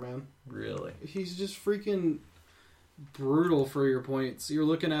Superman. Really? He's just freaking brutal for your points. You're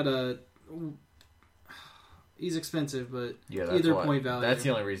looking at he's expensive, but either point value. That's the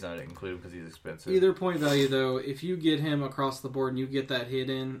only reason I didn't include him, because he's expensive. Either point value, though, if you get him across the board and you get that hit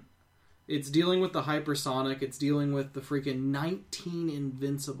in, it's dealing with the hypersonic. It's dealing with the freaking 19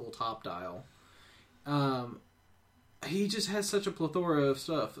 invincible top dial. He just has such a plethora of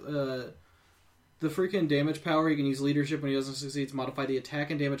stuff. The freaking damage power, he can use leadership when he doesn't succeed to modify the attack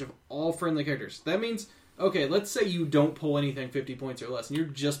and damage of all friendly characters. That means, okay, let's say you don't pull anything 50 points or less, and you're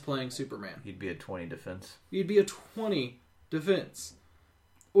just playing Superman. He'd be a 20 defense. You'd be a 20 defense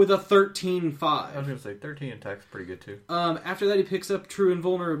with a 13-5. I was going to say 13 attack's pretty good too. After that, he picks up True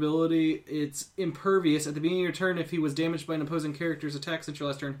Invulnerability. It's Impervious. At the beginning of your turn, if he was damaged by an opposing character's attack since your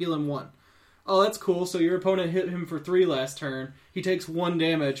last turn, heal him 1. Oh, that's cool. So your opponent hit him for 3 last turn. He takes 1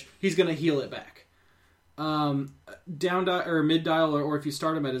 damage. He's going to heal it back. Down dial or mid dial, or if you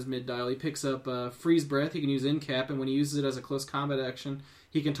start him at his mid dial, he picks up Freeze Breath. He can use Incap, and when he uses it as a close combat action,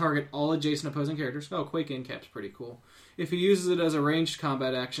 he can target all adjacent opposing characters. Oh, Quake Incap's pretty cool. If he uses it as a ranged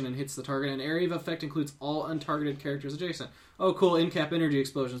combat action and hits the target, an area of effect includes all untargeted characters adjacent. Oh, cool. Incap Energy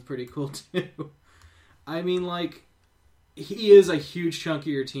Explosion is pretty cool too. I mean, like, he is a huge chunk of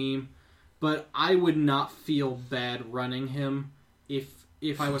your team. but I would not feel bad running him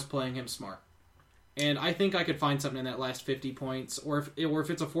if I was playing him smart. And I think I could find something in that last 50 points, or if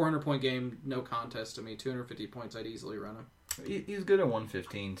it's a 400-point game, no contest to me. 250 points, I'd easily run him. He's good at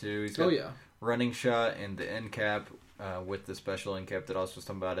 115 too. He's got Oh, yeah. running shot and the end cap with the special end cap that I was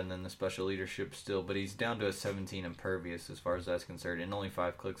talking about, and then the special leadership still. But he's down to a 17 impervious as far as that's concerned, and only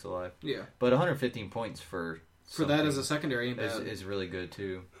 5 clicks alive. Yeah. But 115 points for that as a secondary ain't bad. is really good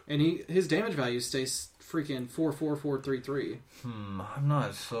too. And his damage value stays freaking 4.4433. I'm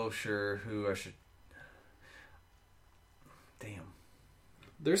not so sure who I should. Damn.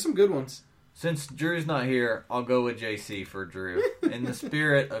 There's some good ones. Since Drew's not here, I'll go with JC for Drew. In the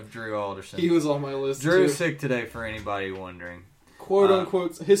spirit of Drew Alderson. He was on my list, Drew's too. sick today for anybody wondering. Quote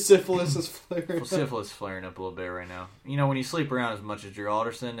unquote, his syphilis is flaring Well, up. syphilis flaring up a little bit right now. You know, when you sleep around as much as Drew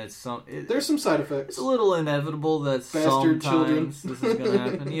Alderson, there's some side effects. It's a little inevitable that Bastard sometimes children. this is going to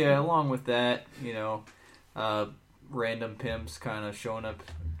happen. Yeah, along with that, you know, random pimps kind of showing up,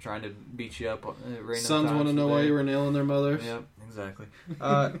 trying to beat you up. Sons want to know why you were nailing their mothers. Yep, exactly.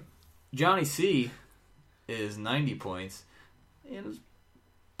 Johnny C is 90 points, and it's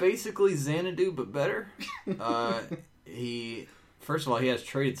basically Xanadu, but better. First of all, he has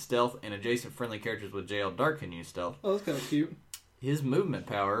traded stealth, and adjacent friendly characters with JL Dark can use stealth. Oh, that's kind of cute. His movement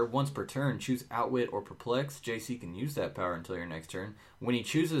power, once per turn, choose Outwit or Perplex. JC can use that power until your next turn. When he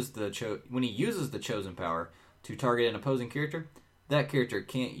uses the chosen power to target an opposing character, that character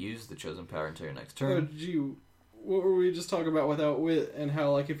can't use the chosen power until your next turn. What were we just talking about with Outwit, and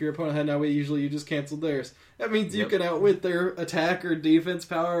how, like, if your opponent had an Outwit, usually you just canceled theirs. That means you can outwit their attack or defense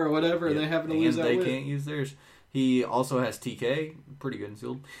power or whatever, and they happen to lose Outwit. And they can't use theirs. He also has TK, pretty good and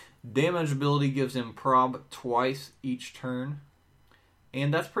sealed. Damage ability gives him prob twice each turn.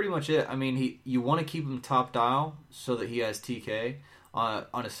 And that's pretty much it. I mean, you want to keep him top dial so that he has TK. On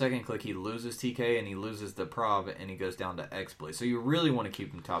a second click, he loses TK and he loses the prob, and he goes down to X-Blade. So you really want to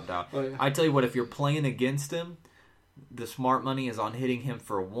keep him top dial. Oh, yeah. I tell you what, if you're playing against him, the smart money is on hitting him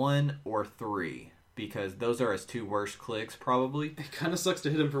for 1 or 3. Because those are his 2 worst clicks, probably. It kind of sucks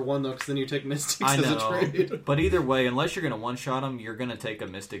to hit him for 1, though, because then you take Mystics I as know. a trade. But either way, unless you're going to one-shot him, you're going to take a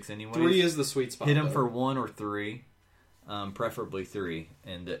Mystics anyway. 3 is the sweet spot. Hit him though. for 1 or 3, preferably 3.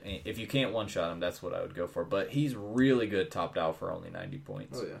 And if you can't one-shot him, that's what I would go for. But he's really good top dial for only 90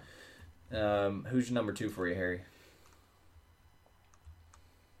 points. Oh, yeah. Who's your number 2 for you, Harry?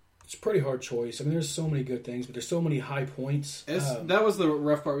 It's a pretty hard choice. I mean, there's so many good things, but there's so many high points. That was the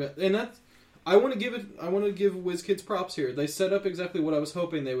rough part. And that's... I want to give WizKids props here. They set up exactly what I was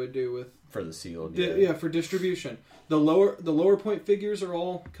hoping they would do with For the sealed, for distribution. The lower point figures are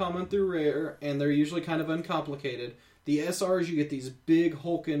all common through rare, and they're usually kind of uncomplicated. The SRs, you get these big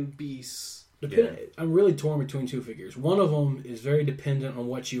hulking beasts. I'm really torn between 2 figures. One of them is very dependent on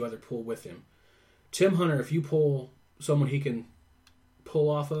what you either pull with him. Tim Hunter, if you pull someone he can pull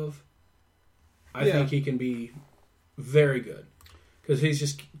off of, I think he can be very good. Because he's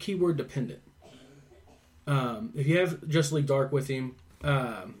just keyword dependent. If you have Just League Dark with him,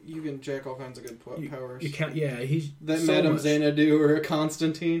 you can jack all kinds of good powers. You can't. Yeah, he's that so Madame much. Xanadu or a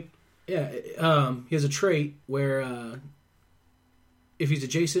Constantine. Yeah, he has a trait where if he's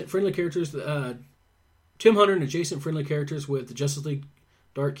adjacent friendly characters, Tim Hunter and adjacent friendly characters with the Justice League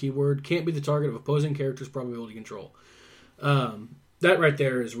Dark keyword can't be the target of opposing characters' probability control. That right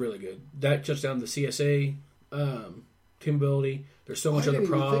there is really good. That shuts down the CSA team ability. There's so much other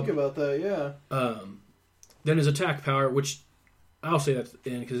prob. I didn't even think about that. Yeah. Then his attack power, which I'll say that's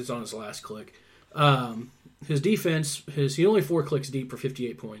in because it's on his last click. His defense, he only 4 clicks deep for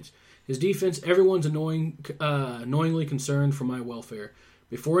 58 points. His defense, everyone's annoyingly concerned for my welfare.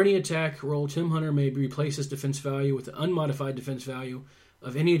 Before any attack roll, Tim Hunter may replace his defense value with the unmodified defense value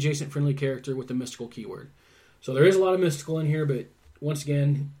of any adjacent friendly character with the mystical keyword. So there is a lot of mystical in here, but once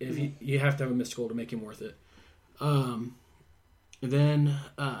again, if you have to have a mystical to make him worth it. Then,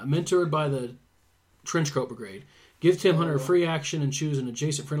 mentored by the Trenchcoat Brigade. Give Tim Hunter a free action and choose an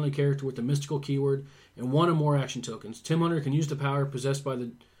adjacent friendly character with the mystical keyword and 1 or more action tokens. Tim Hunter can use the power possessed by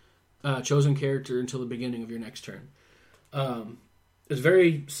the chosen character until the beginning of your next turn. It's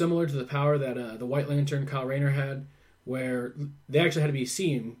very similar to the power that the White Lantern Kyle Rayner had, where they actually had to be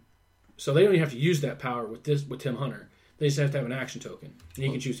seen, so they don't even have to use that power with Tim Hunter. They just have to have an action token, and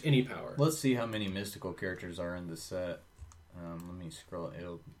you can choose any power. Let's see how many mystical characters are in this set. Let me scroll.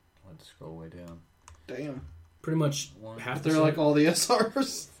 I'll have to scroll way down. Damn. Pretty much half the They're like all the SRs.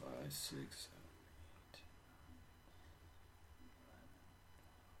 5, 6, 7, 8.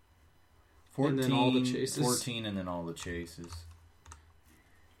 14, And then all the chases. 14, and then all the chases.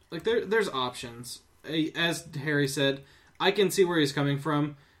 Like there's options. As Harry said, I can see where he's coming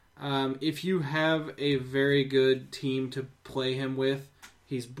from. If you have a very good team to play him with,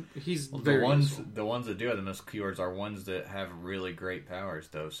 he's very useful. The ones that do have the most keywords are ones that have really great powers,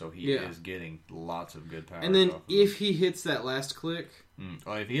 though. So he is getting lots of good powers. And then off of if them. he hits that last click,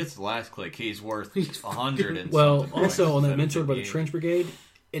 if he hits the last click, he's worth He's 100. And Well, something points also on that instead of mentor by the 58. Trench Brigade,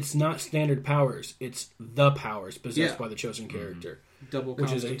 it's not standard powers. It's the powers possessed Yeah. by the chosen character, double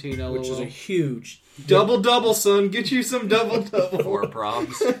which is Constantine, which is a LOL. huge Double, son. Get you some double. 4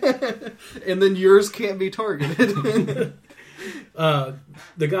 props. And then yours can't be targeted.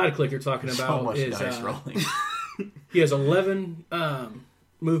 The God Clicker talking So about much is dice rolling. he has 11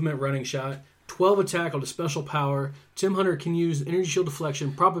 movement running shot, 12 attack on a special power. Tim Hunter can use energy shield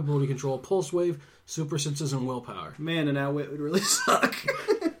deflection, probability control, pulse wave, super senses, and willpower. Man, an outwit would really suck.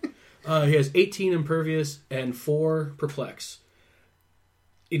 He has 18 impervious and 4 perplex.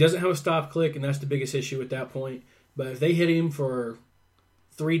 He doesn't have a stop click, and that's the biggest issue at that point. But if they hit him for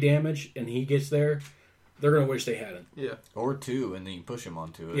 3 damage and he gets there, they're going to wish they hadn't. Yeah. Or 2, and then you push him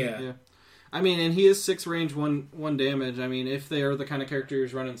onto it. Yeah. I mean, and he is 6 range, 1 damage. I mean, if they are the kind of character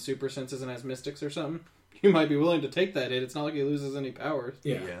who's running super senses and has mystics or something, you might be willing to take that hit. It's not like he loses any powers.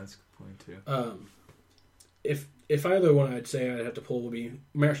 Yeah. That's a good point, too. If either one I'd say I'd have to pull would be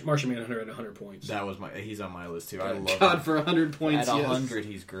Martian Manhunter at 100 points. He's on my list, too. I love God, him. for 100 points, At yes. 100,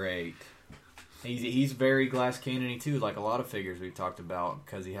 he's great. He's very glass cannon-y, too, like a lot of figures we've talked about,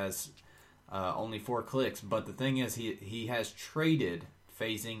 because he has only 4 clicks. But the thing is, he has traded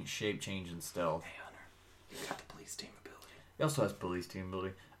phasing, shape change, and stealth. Hey, Hunter, you got the police team ability. He also has police team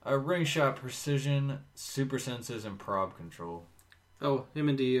ability. Ring shot, precision, super senses, and prob control. Oh, him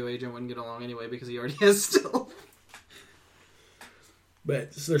and DU Agent wouldn't get along anyway because he already has stealth.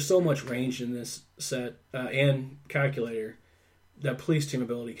 But there's so much range in this set and calculator that police team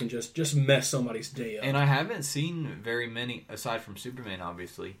ability can just mess somebody's day up. And I haven't seen very many, aside from Superman,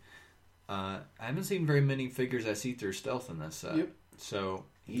 obviously. I haven't seen very many figures that see through stealth in this set. Yep. So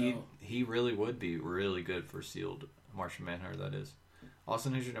he really would be really good for sealed Martian Manhunter. That is.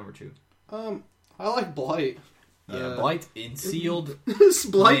 Austin, who's your number 2? I like Blight. Yeah, Blight in sealed.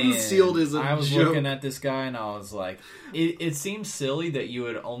 Blight and Man, sealed is a I was joke. looking at this guy and I was like, it seems silly that you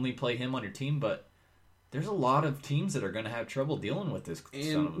would only play him on your team, but there's a lot of teams that are going to have trouble dealing with this son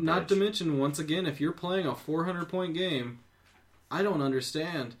of a And not bitch. to mention, once again, if you're playing a 400-point game, I don't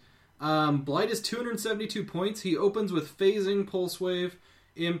understand. Blight is 272 points. He opens with Phasing, Pulse Wave,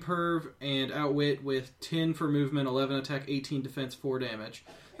 Imperv, and Outwit with 10 for movement, 11 attack, 18 defense, 4 damage.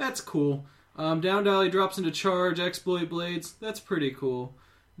 That's cool. Down dial, he drops into Charge, Exploit Blades. That's pretty cool.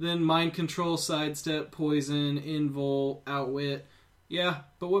 Then Mind Control, Sidestep, Poison, Invul, Outwit. Yeah,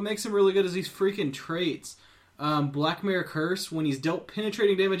 but what makes him really good is these freaking traits. Blackmare Curse, when he's dealt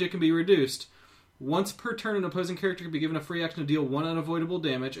penetrating damage, it can be reduced. Once per turn, an opposing character can be given a free action to deal 1 unavoidable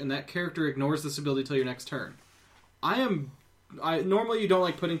damage, and that character ignores this ability till your next turn. Normally you don't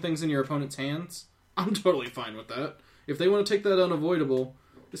like putting things in your opponent's hands. I'm totally fine with that. If they want to take that unavoidable,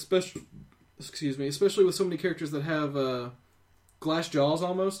 especially with so many characters that have glass jaws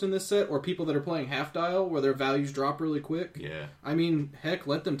almost in this set, or people that are playing half dial where their values drop really quick. Yeah. I mean, heck,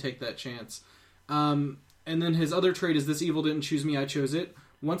 let them take that chance. And then his other trait is This Evil Didn't Choose Me, I Chose It.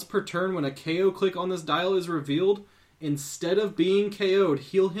 Once per turn, when a KO click on this dial is revealed, instead of being KO'd,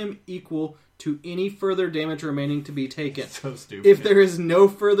 heal him equal to any further damage remaining to be taken. So stupid. If there is no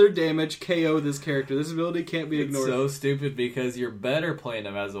further damage, KO this character. This ability can't be It's ignored. so stupid because you're better playing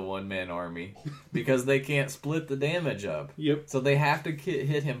them as a one-man army because they can't split the damage up. Yep. So they have to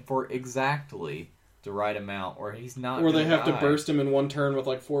hit him for exactly the right amount, or he's not. Or they gonna have to die. burst him in one turn with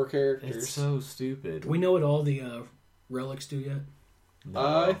like 4 It's characters. so stupid. Do we know what all the relics do yet? No.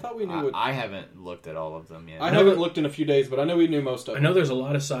 I thought we knew what... I haven't looked at all of them yet. I haven't looked in a few days, but I know we knew most of I them. know there's a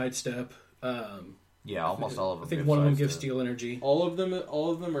lot of sidestep. Yeah, almost all of them. I think give one of them sides gives to- steel energy. All of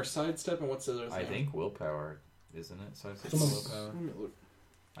them are sidestep, and what's the other thing? I think willpower, isn't it? Sidestep Some and of- willpower. Let me look.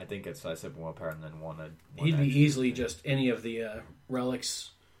 I think it's sidestep and willpower, and then one He'd be action. easily just any of the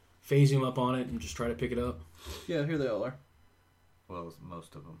relics, phase him up on it, and just try to pick it up. Yeah, here they all are. Well,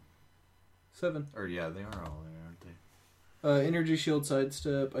 most of them. 7. Or yeah, they are all there, aren't they? Energy shield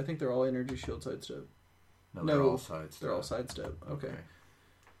sidestep. I think they're all energy shield sidestep. No, they're No, all sidestep. They're all sidestep. Okay.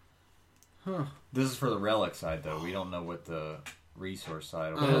 Huh. This is for the relic side, though. We don't know what the resource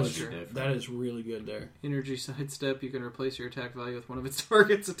side will Oh, probably that's be true. different. That is really good there. Energy sidestep. You can replace your attack value with one of its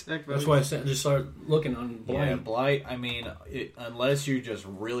target's attack value. That's why I just started looking on Blight. Yeah, Blight. I mean, unless you just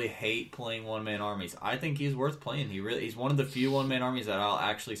really hate playing one-man armies, I think he's worth playing. He's one of the few one-man armies that I'll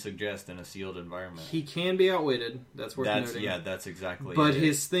actually suggest in a sealed environment. He can be outwitted. That's worth noting. That's exactly. But it.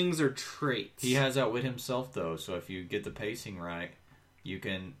 his things are traits. He has outwit himself though, so if you get the pacing right, You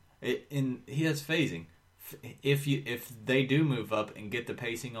can, he has phasing. If they do move up and get the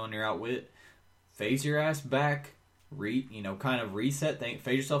pacing on your outwit, phase your ass back, kind of reset things,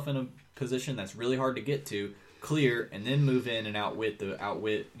 phase yourself in a position that's really hard to get to, clear, and then move in and outwit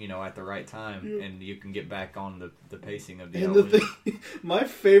at the right time, and you can get back on the pacing of the outwit. The thing, my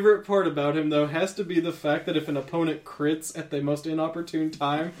favorite part about him though has to be the fact that if an opponent crits at the most inopportune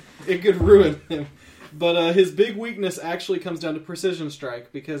time, it could ruin him. But his big weakness actually comes down to Precision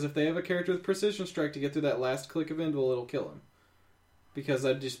Strike, because if they have a character with Precision Strike to get through that last click of Invul, it'll kill him. Because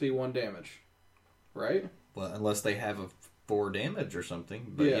that'd just be 1 damage. Right? Well, unless they have a 4 damage or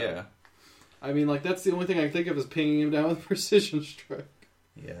something, but yeah. I mean, that's the only thing I can think of is pinging him down with Precision Strike.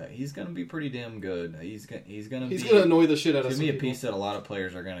 Yeah, he's going to be pretty damn good. He's going to annoy the shit out of some a people. piece that a lot of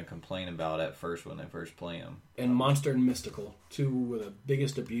players are going to complain about at first when they first play him. And Monster and Mystical, 2 of the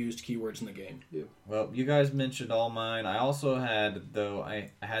biggest abused keywords in the game. Yeah. Well, you guys mentioned all mine. I also had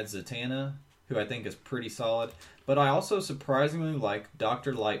Zatanna, who I think is pretty solid. But I also surprisingly like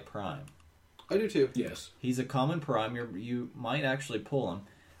Dr. Light Prime. I do too. Yes. He's a common Prime. You might actually pull him.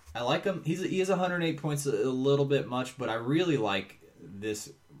 I like him. He is 108 points, a little bit much, but I really like this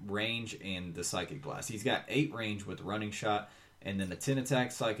range and the Psychic Blast. He's got 8 range with Running Shot, and then a 10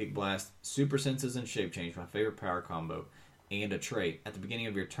 attack Psychic Blast, Super Senses and Shape Change, my favorite power combo, and a trait. At the beginning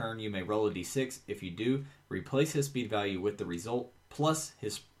of your turn, you may roll a d6. If you do, replace his speed value with the result plus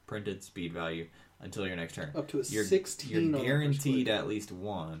his printed speed value until your next turn. Up to a You're 16. You're guaranteed at least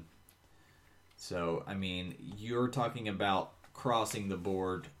 1. So, I mean, you're talking about crossing the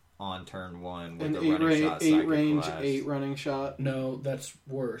board on turn 1 with an the running shot, 8 Psychic range, Blast. 8 running shot. No, that's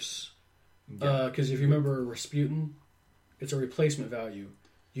worse. Yeah. Because if you remember Rasputin, it's a replacement value.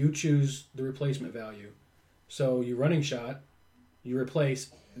 You choose the replacement value. So you running shot, you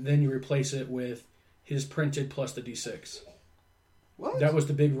replace, then you replace it with his printed plus the d6. What? That was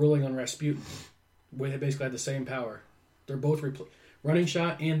the big ruling on Rasputin, where they basically had the same power. They're both running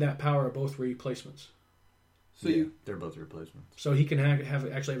shot and that power are both replacements. So Yeah, they're both replacements. So he can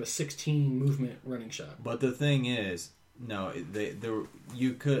actually have a 16 movement running shot. But the thing is, no,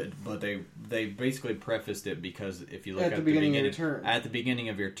 you could, but they basically prefaced it because if you look At the beginning of your turn. at the beginning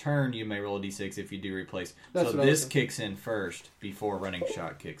of your turn, you may roll a d6 if you do replace. That's so what I was this thinking. kicks in first before running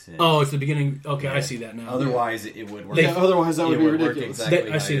shot kicks in. Oh, it's the beginning. Okay, Yeah. I see that now. Otherwise, it would work. Yeah, otherwise that would be It would work ridiculous.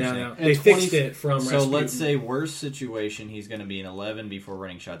 exactly I see how that you're now. saying. They And 20 fixed it from So Rasputin. let's say worst situation, he's going to be an 11 before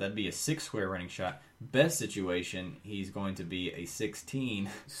running shot. That'd be a 6 square running shot. Best situation, he's going to be a 16,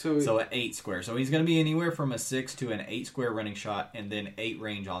 so an 8 square. So he's going to be anywhere from a 6 to an 8 square running shot, and then 8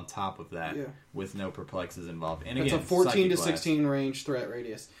 range on top of that, with no perplexes involved. And That's again, a 14 Psychic to Blast. 16 range threat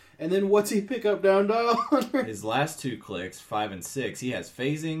radius. And then what's he pick up down on? His last 2 clicks, 5 and 6, he has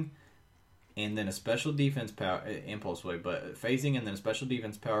phasing, and then a special defense power, impulse wave, but phasing and then a special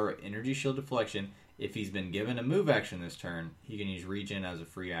defense power, energy shield deflection. If he's been given a move action this turn, he can use regen as a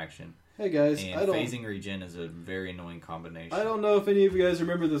free action. Hey guys, And phasing regen is a very annoying combination. I don't know if any of you guys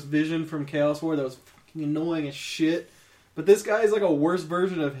remember this vision from Chaos War that was fucking annoying as shit. But this guy is like a worse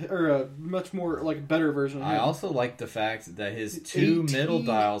version of, or a much more like better version of him. I also like the fact that his 2 18. middle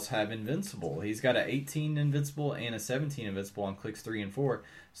dials have invincible. He's got an 18 invincible and a 17 invincible on clicks 3 and 4.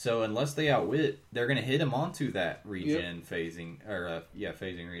 So unless they outwit, they're going to hit him onto that regen phasing, or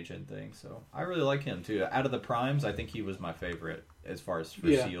phasing regen thing. So I really like him too. Out of the primes, I think he was my favorite as far as for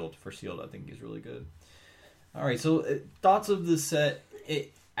sealed. For sealed, I think he's really good. All right, so thoughts of the set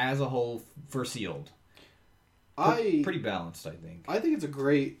as a whole for sealed. Pretty balanced, I think. I think it's a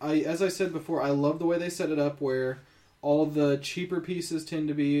great. As I said before, I love the way they set it up, where all the cheaper pieces tend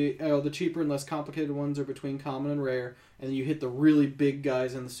to be the cheaper and less complicated ones are between common and rare, and you hit the really big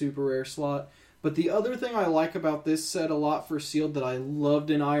guys in the super rare slot. But the other thing I like about this set a lot for sealed that I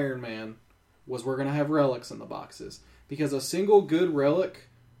loved in Iron Man was we're going to have relics in the boxes, because a single good relic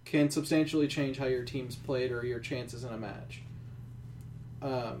can substantially change how your team's played or your chances in a match.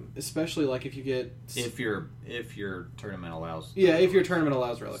 Especially like if you get if your tournament allows. if your tournament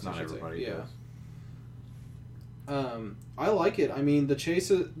allows relics. It's not I should say. everybody does. I like it. I mean, the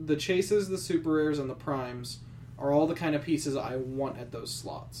chases, the super rares, and the primes are all the kind of pieces I want at those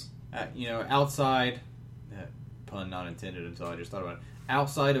slots. Outside, pun not intended until I just thought about it.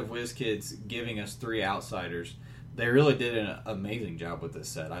 Outside of WizKids giving us 3 outsiders, they really did an amazing job with this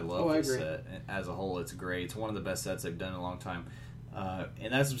set. I love this set as a whole. It's great. It's one of the best sets they've done in a long time.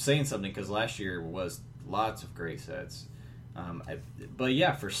 And that's saying something because last year was lots of great sets. But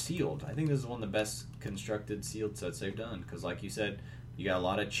yeah, for sealed, I think this is one of the best constructed sealed sets they've done. Because like you said, You got a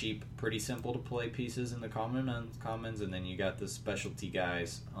lot of cheap, pretty simple to play pieces in the commons, and then you got the specialty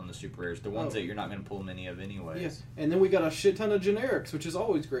guys on the super rares, the ones that you're not going to pull many of anyways. Yes, and then we got a shit ton of generics, which is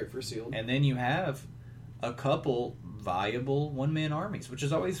always great for sealed. And then you have a couple viable one-man armies, which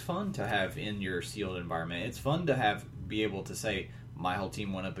is always fun to have in your sealed environment. It's fun to be able to say, my whole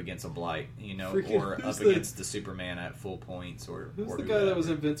team went up against a Blight, or up against the Superman at full points, or who's or the guy that was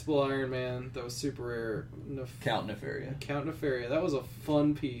Invincible Iron Man that was super rare? Count Nefaria. Count Nefaria. That was a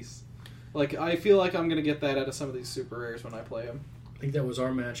fun piece. Like, I feel like I'm gonna get that out of some of these super rares when I play them. I think that was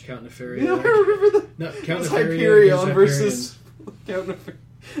our match, Count Nefaria. Yeah, I remember that. No, It Count was Nefaria Hyperion versus Hyperion. Count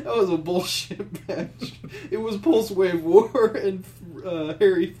Nefaria. That was a bullshit match. It was Pulse Wave War, and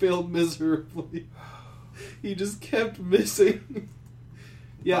Harry failed miserably. He just kept missing.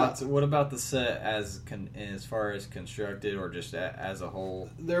 Yeah. What about the set as far as constructed, or just as a whole?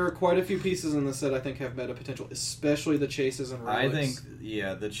 There are quite a few pieces in the set I think have meta potential, especially the chases and relics. I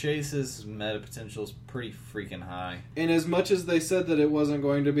think, the chases meta potential is pretty freaking high. And as much as they said that it wasn't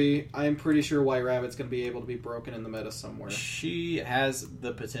going to be, I'm pretty sure White Rabbit's going to be able to be broken in the meta somewhere. She has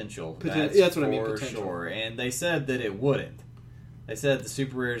the potential. That's what I mean, potential. Sure. And they said that it wouldn't. They said the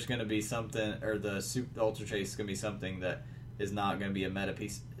super rare is going to be something, or the ultra chase is going to be something that is not going to be a meta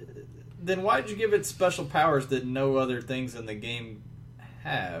piece. Then why did you give it special powers that no other things in the game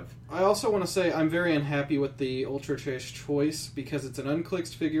have? I also want to say I'm very unhappy with the Ultra Chase choice because it's an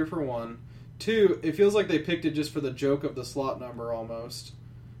unclicked figure for one. Two, it feels like they picked it just for the joke of the slot number almost.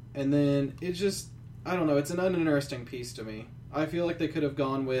 And then it just, I don't know, it's an uninteresting piece to me. I feel like they could have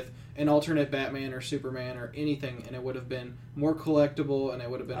gone with an alternate Batman or Superman or anything, and it would have been more collectible, and it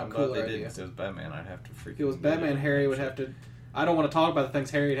would have been a cooler idea. If it was Batman, I'd have to freaking... If it was Batman, Harry would have to... I don't want to talk about the things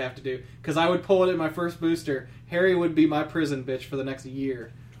Harry would have to do, because I would pull it in my first booster. Harry would be my prison bitch for the next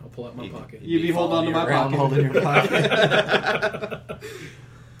year. I'll pull out my pocket. You'd be holding on to my pocket. Holding your pocket.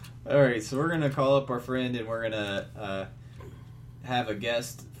 Alright, so we're going to call up our friend, and we're going to have a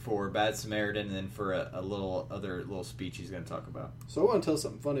guest for Bad Samaritan, and then for a little speech he's going to talk about. So I want to tell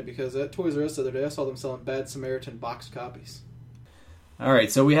something funny, because at Toys R Us the other day I saw them selling Bad Samaritan boxed copies.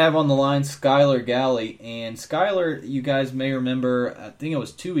 Alright, so we have on the line Skylar Galley, and Skylar, you guys may remember, I think it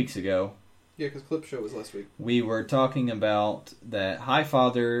was 2 weeks ago. Yeah, because Clip Show was last week. We were talking about that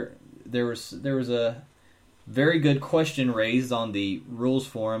Highfather, there was a very good question raised on the rules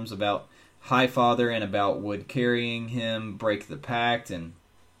forums about Highfather and about would carrying him break the pact, and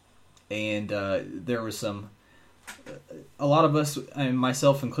there was a lot of us, and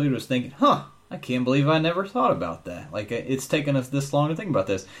myself included, was thinking, I can't believe I never thought about that. Like, it's taken us this long to think about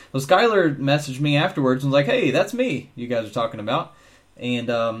this. So Skylar messaged me afterwards and was like, hey, that's me you guys are talking about.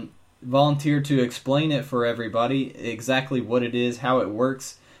 And volunteered to explain it for everybody, exactly what it is, how it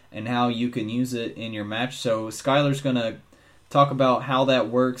works, and how you can use it in your match. So Skylar's going to talk about how that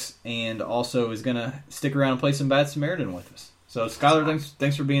works, and also is going to stick around and play some Bad Samaritan with us. So Skylar,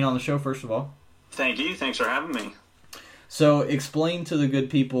 thanks for being on the show, first of all. Thank you. Thanks for having me. So explain to the good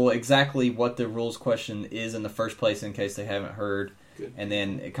people exactly what the rules question is in the first place in case they haven't heard. Good. And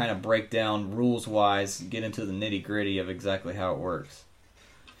then it kind of break down rules-wise, get into the nitty-gritty of exactly how it works.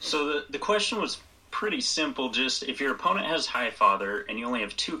 So the question was pretty simple. Just if your opponent has Highfather and you only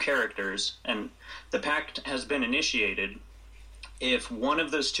have 2 characters and the pact has been initiated, if one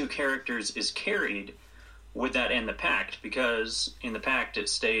of those 2 characters is carried, would that end the pact? Because in the pact it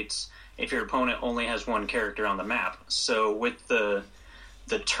states if your opponent only has 1 character on the map. So with the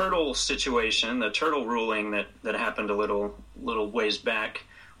turtle situation, the turtle ruling that happened a little ways back,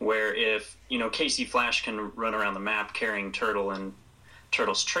 where if Casey Flash can run around the map carrying Turtle and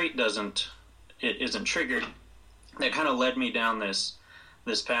Turtle's trait isn't triggered, that kind of led me down this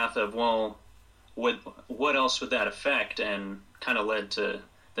path of, well, what else would that affect, and kind of led to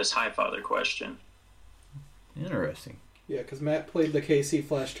this Highfather question. Interesting. Yeah, because Matt played the KC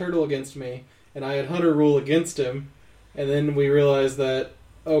Flash Turtle against me, and I had Hunter rule against him, and then we realized that,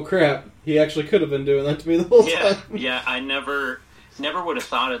 oh crap, he actually could have been doing that to me the whole time. Yeah, I never would have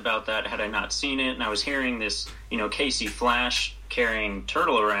thought about that had I not seen it, and I was hearing this, KC Flash carrying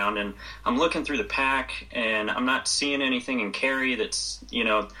Turtle around, and I'm looking through the pack, and I'm not seeing anything in carry that's,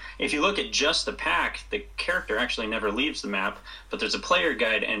 if you look at just the pack, the character actually never leaves the map, but there's a player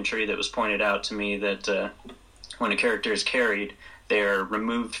guide entry that was pointed out to me that when a character is carried, they're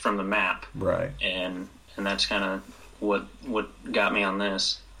removed from the map. Right. And that's kind of what got me on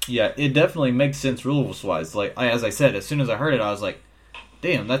this. Yeah, it definitely makes sense rules-wise. Like, as I said, as soon as I heard it, I was like,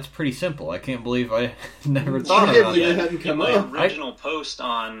 damn, that's pretty simple. I can't believe I never thought about it that. hadn't come my up. original post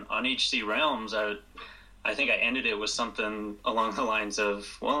on HC Realms, I think I ended it with something along the lines of,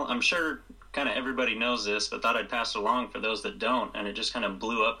 well, I'm sure kind of everybody knows this, but thought I'd pass it along for those that don't, and it just kind of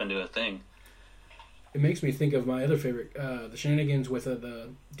blew up into a thing. It makes me think of my other favorite, the shenanigans with the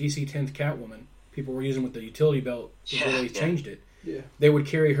DC 10th Catwoman. People were using with the utility belt before they changed it. Yeah. They would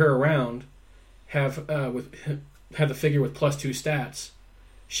carry her around, have the figure with +2 stats.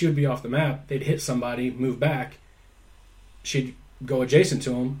 She would be off the map. They'd hit somebody, move back. She'd go adjacent to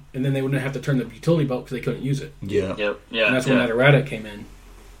them, and then they wouldn't have to turn the utility belt because they couldn't use it. Yeah. Yep. Yeah. And that's when that errata came in.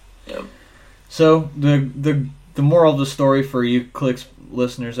 Yep. So the moral of the story for you Clicks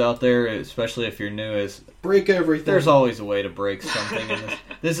listeners out there, especially if you're new, is Break everything. there's always a way to break something in this.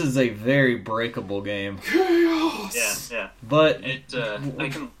 This is a very breakable game. Chaos. Yeah. But I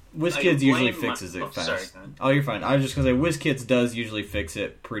can. WizKids usually fixes it fast. Sorry, go ahead. Oh, you're fine. I was just going to say WizKids does usually fix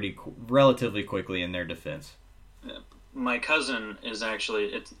it relatively quickly in their defense. My cousin is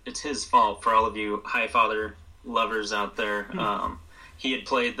actually it's his fault for all of you Highfather lovers out there. He had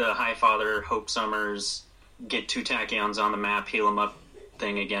played the Highfather Hope Summers get 2 tachyons on the map, heal them up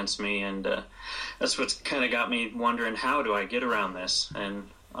thing against me, and that's what's kind of got me wondering, how do I get around this? And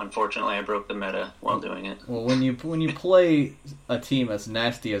unfortunately, I broke the meta while doing it. Well, when you play a team as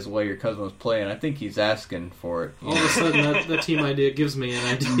nasty as the way your cousin was playing, I think he's asking for it. All of a sudden, that team idea gives me an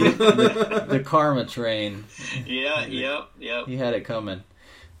idea. The karma train. Yeah, yep. He had it coming.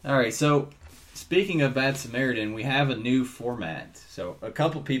 All right, so speaking of Bad Samaritan, we have a new format. So a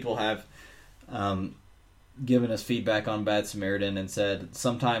couple people have given us feedback on Bad Samaritan and said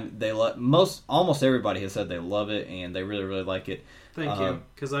sometimes they almost everybody has said they love it and they really, really like it. Thank you,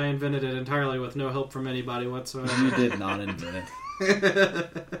 because I invented it entirely with no help from anybody whatsoever. You did not invent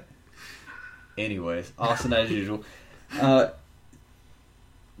it. Anyways, Austin as usual.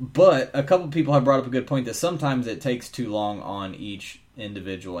 But a couple people have brought up a good point that sometimes it takes too long on each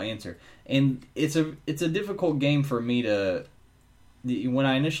individual answer. And it's a difficult game for me to... When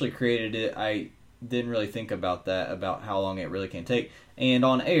I initially created it, I didn't really think about that, about how long it really can take. And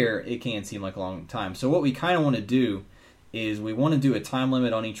on air, it can seem like a long time. So what we kind of want to do is we want to do a time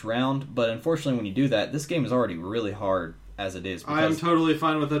limit on each round, but unfortunately when you do that, this game is already really hard as it is. I am totally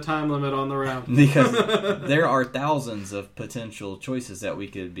fine with a time limit on the round. Because there are thousands of potential choices that we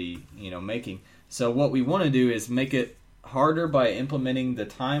could be, making. So what we want to do is make it harder by implementing the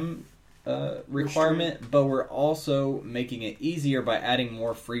time requirement, but we're also making it easier by adding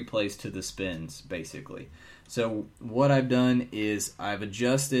more free plays to the spins, basically. So what I've done is I've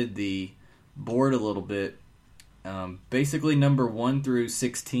adjusted the board a little bit. Basically, number 1 through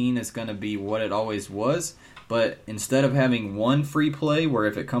 16 is going to be what it always was, but instead of having 1 free play, where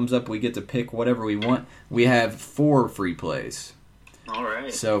if it comes up we get to pick whatever we want, we have 4 free plays. All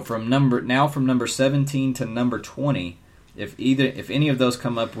right. So from number 17 to number 20, if any of those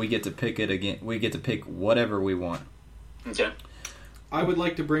come up, we get to pick it again. We get to pick whatever we want. Okay. I would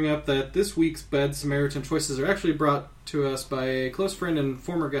like to bring up that this week's Bad Samaritan choices are actually brought to us by a close friend and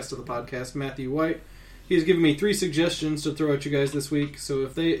former guest of the podcast, Matthew White. He's given me 3 suggestions to throw at you guys this week, so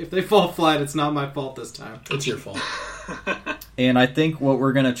if they fall flat, it's not my fault this time. It's your fault. And I think what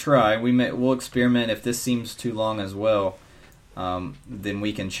we're going to try, we'll experiment. If this seems too long as well, then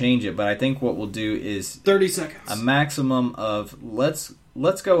we can change it. But I think what we'll do is 30 seconds. a maximum of let's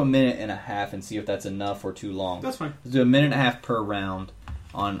go a minute and a half and see if that's enough or too long. That's fine. Let's do a minute and a half per round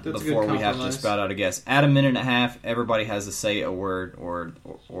before we have to spout out a guess. At a minute and a half, everybody has to say a word or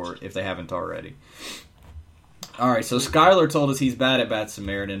if they haven't already. All right, so Skylar told us he's bad at Bad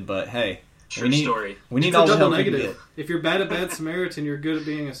Samaritan, but hey, story. We need It's all a the double help we can negative. get. If you're bad at Bad Samaritan, you're good at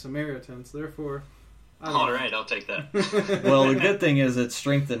being a Samaritan. So therefore, All right, I'll take that. Well, the good thing is it's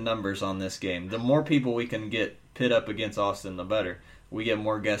strength in numbers on this game. The more people we can get pit up against Austin, the better. We get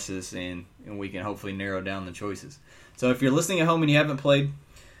more guesses, and we can hopefully narrow down the choices. So if you're listening at home and you haven't played,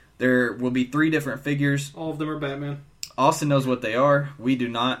 there will be 3 different figures. all of them are Batman. Austin knows what they are. We do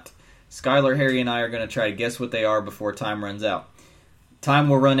not. Skylar, Harry, and I are going to try to guess what they are before time runs out. Time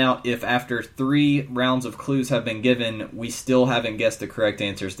will run out if after 3 rounds of clues have been given, we still haven't guessed the correct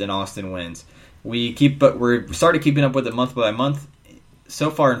answers, then Austin wins. We started keeping up with it month by month.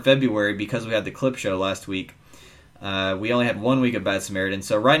 So far in February, because we had the clip show last week, we only had 1 week of Bad Samaritan.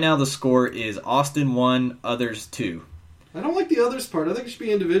 So right now the score is Austin 1, others 2. I don't like the others part. I think it should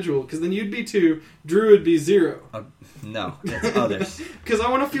be individual, because then you'd be 2, Drew would be 0. No, it's others. Because I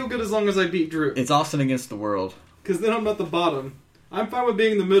want to feel good as long as I beat Drew. It's Austin against the world. Because then I'm at the bottom. I'm fine with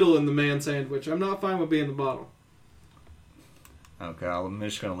being the middle in the man sandwich. I'm not fine with being the bottom. Okay, I'm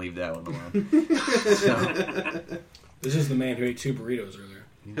just going to leave that one alone. This is the man who ate 2 burritos earlier.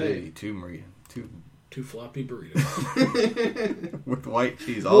 Hey. 2 floppy burritos. With white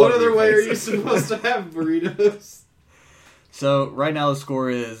cheese. What other way are you supposed to have burritos? So right now the score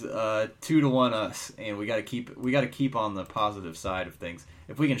is 2-1 us, and we got to keep on the positive side of things.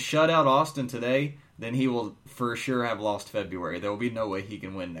 If we can shut out Austin today, then he will for sure have lost February. There will be no way he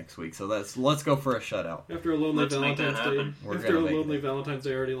can win next week. So let's go for a shutout. After a lonely Let's make that Valentine's Day. happen. We're After gonna a make lonely it. Valentine's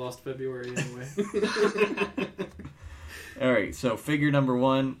Day, I already lost February anyway. All right, so figure number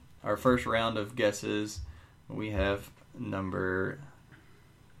 1, our first round of guesses. We have number.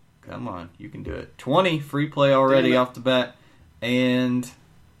 Come on, you can do it. 20 free play already Damn it. off the bat, and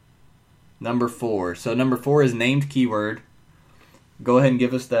number 4. So number 4 is named keyword. Go ahead and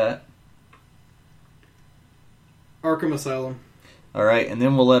give us that. Arkham Asylum. All right, and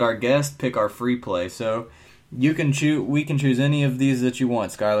then we'll let our guest pick our free play. So you can choose. We can choose any of these that you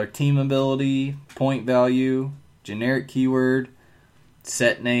want, Skylar. Team ability, point value, generic keyword,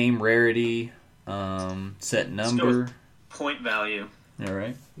 set name, rarity, set number. Point value. All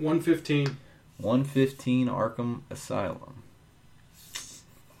right, 115. 115 Arkham Asylum.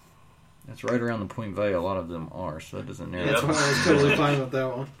 That's right around the point value. A lot of them are, so that doesn't narrow. That's Yep. why I was totally fine with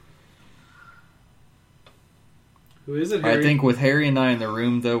that one. Who is it, Harry? I think with Harry and I in the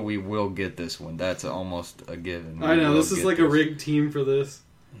room, though, we will get this one. That's almost a given. I We know, will this is get like a this. rigged team for this.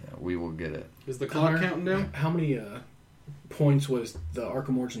 Yeah, we will get it. Is the clock Hunter, counting down? How many points was the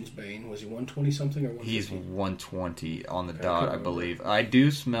Arkham Origins Bane? Was he 120 something or 150? He's 120 on the Okay, dot, I okay. believe. I do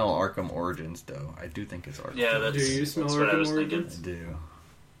smell Arkham Origins, though. I do think it's Arkham. Yeah, that's, Do you smell that's what I Arkham was Origins? I do.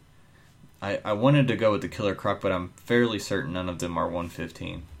 I wanted to go with the Killer Croc, but I'm fairly certain none of them are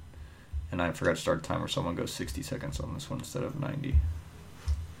 115. And I forgot to start a timer, so I'm going to go 60 seconds on this one instead of 90.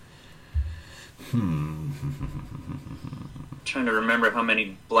 trying to remember how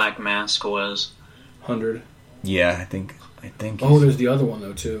many Black Mask was. 100. Yeah, I think. Oh, there's the other one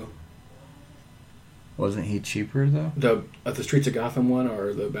though too. Wasn't he cheaper though? The Streets of Gotham one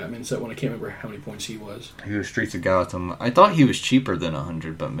or the Batman set one. I can't remember how many points he was. He was Streets of Gotham. I thought he was cheaper than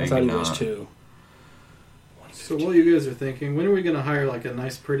 100, but I maybe thought he not. was too. So while you guys are thinking, when are we going to hire like a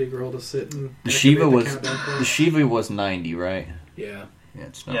nice pretty girl to sit and The activate Shiva the was countdown clock? the Shiva was 90, right? Yeah. Yeah,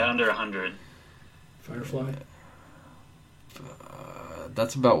 it's not. Yeah, under 100. Firefly.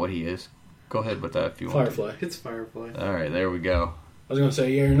 That's about what he is. Go ahead with that if you want. Firefly. It's Firefly. All right, there we go. I was gonna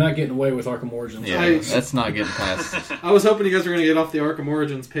say, yeah, you're not getting away with Arkham Origins. Yeah, that's not getting past. I was hoping you guys were going to get off the Arkham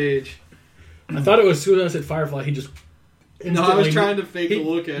Origins page. I thought it was as soon as I said Firefly, he just. No, I was instantly- trying to fake a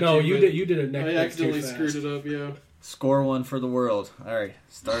look at No, you. you but did. You did a neck. I break accidentally too fast. screwed it up, yeah. Score one for the world. All right,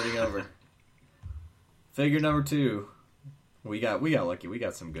 starting over. Figure number 2. We got lucky. We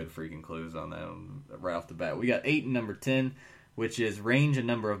got some good freaking clues on that right off the bat. We got 8 and number 10, which is range and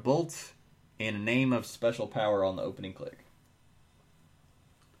number of bolts, and a name of special power on the opening click.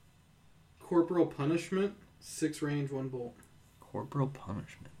 Corporal Punishment, 6 range, 1 bolt. Corporal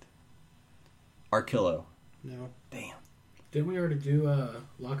punishment. Arkillo. No. Damn. Didn't we already do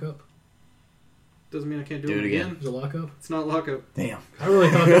lockup? Doesn't mean I can't do, Do it it again. again. Was it lockup? It's not lockup. Damn. I really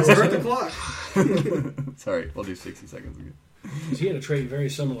thought that Start the was. clock. Sorry, we'll do 60 seconds again. He had a trait very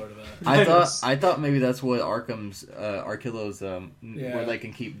similar to that. I thought maybe that's what Arkham's Arkillo's Yeah. where they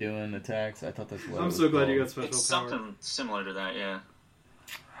can keep doing attacks. I thought that's what. it I'm was so glad you called. got special It's power. something similar to that, yeah.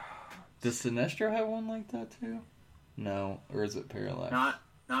 Does Sinestro have one like that too? No, or is it Parallax?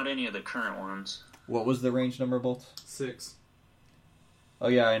 Not any of the current ones. What was the range number bolts? 6. Oh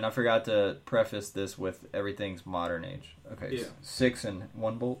yeah, and I forgot to preface this with everything's modern age. Okay, Yeah. 6 and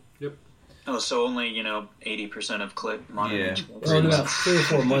 1 bolt. Oh, so only 80% of click modern Yeah. age. Well, in about 3 or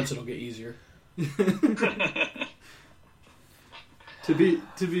 4 months, it'll get easier. To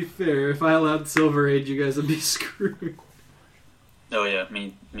be fair, if I allowed Silver Age, you guys would be screwed. Oh yeah,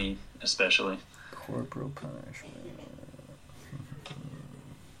 me especially. Corporal punishment.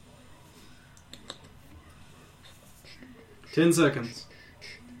 10 seconds.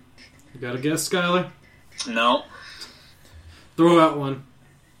 You got a guess, Skylar? No. Throw out one.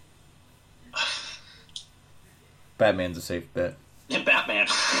 Batman's a safe bet. Yeah, Batman.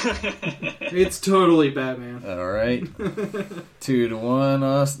 It's totally Batman. All right, 2-1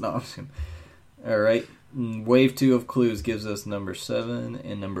 us. No, I'm just kidding. All right. Wave 2 of clues gives us number 7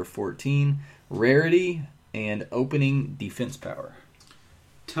 and number 14. Rarity and opening defense power.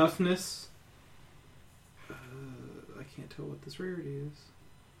 Toughness. I can't tell what this rarity is.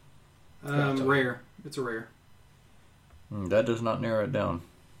 Rare. It's a rare. That does not narrow it down.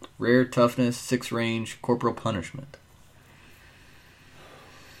 Rare, toughness, 6 range, corporal punishment.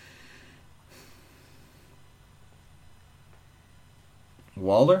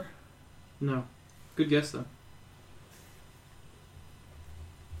 Waller? No. Good guess, though.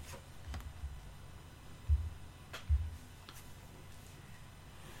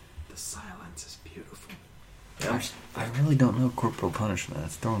 The silence is beautiful. I really don't know Corporal Punishment.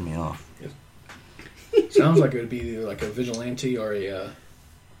 That's throwing me off. Sounds like it would be either like a vigilante or a.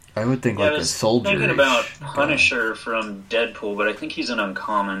 I would think Yeah, I like a was soldier. thinking about Punisher from Deadpool, but I think he's an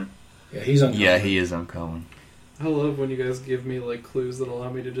uncommon. Yeah, he's uncommon. Yeah, he is uncommon. I love when you guys give me like clues that allow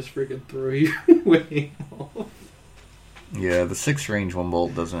me to just freaking throw you way off. Yeah, the 6-range 1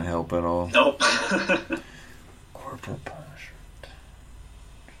 bolt doesn't help at all. Nope. Corporal Punisher.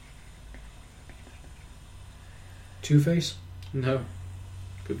 Two-Face? No.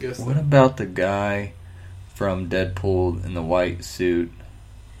 Good guess. What about the guy from Deadpool in the white suit?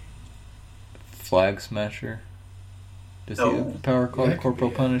 Flag Smasher? Does he have a power called Yeah, it could Corporal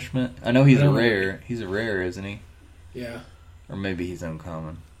be, yeah. Punishment? I know he's I a don't- rare. He's a rare, isn't he? Yeah. Or maybe he's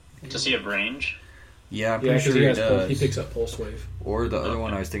uncommon. Does he have range? Yeah, I'm Yeah, pretty because sure he he does. picks up Pulse Wave. Or the other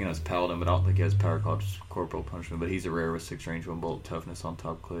one I was thinking was Paladin, but I don't think he has power called Corporal Punishment. But he's a rare with 6-range 1 bolt toughness on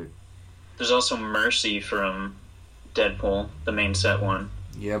top click. There's also Mercy from Deadpool, the main set one.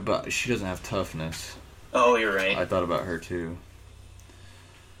 Yeah, but she doesn't have toughness. Oh, you're right. I thought about her too.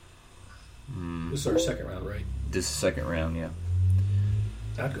 This is our second round, right? This is 2nd round, yeah.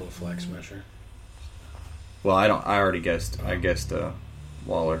 I'd go with Flag Smasher. Well, I already guessed. I guessed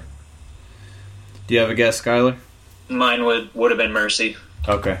Waller. Do you have a guess, Skylar? Mine would have been Mercy.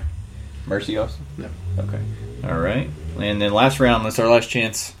 Okay. Mercy also? No. Okay. All right. And then last round. That's our last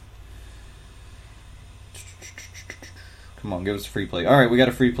chance. Come on, give us a free play. All right, we got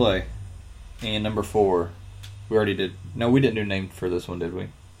a free play. And number 4. We already did. No, we didn't do named for this one, did we?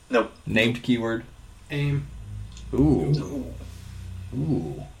 Nope. Named keyword. Aim. Ooh.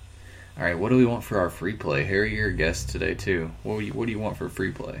 Ooh. All right, what do we want for our free play? Harry, you're a guest today, too. What do you want for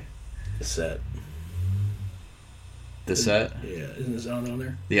free play? The set. The set? Yeah, isn't the zone on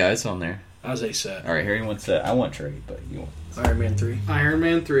there? Yeah, it's on there. I say set. All right, Harry wants set. I want trade, but you want Iron Man 3. Iron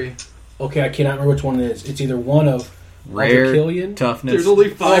Man 3. Okay, I cannot remember which one it is. It's either one of rare, Arthur Killian. toughness. There's only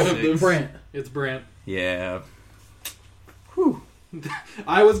 5 Oh, of them. Brent. It's Brant. Yeah.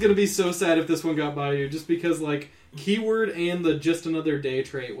 I was gonna be so sad if this one got by you, just because like keyword and the just another day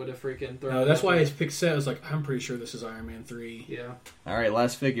trait would have freaking thrown. No, that's me why off. I picked set. I was like, I'm pretty sure this is Iron Man 3. Yeah. All right,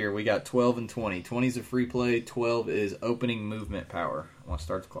 last figure. We got 12 and 20. 20 is a free play. 12 is opening movement power. I want to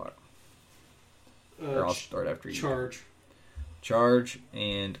start the clock. Or I'll start after you. Charge. Charge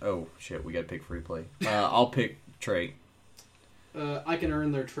and oh shit, we got to pick free play. I'll pick trait. I can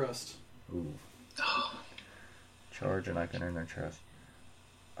earn their trust. Ooh. Charge and I can earn their trust.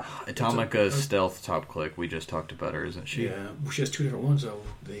 Atomica's stealth top click. We just talked about her, isn't she? Yeah, she has 2 different ones though.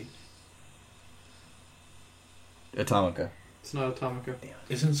 Atomica. It's not Atomica.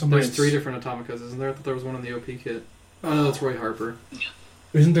 Isn't somebody? There's 3 different Atomicas, isn't there? I thought there was one in the OP kit. Oh no, that's Roy Harper.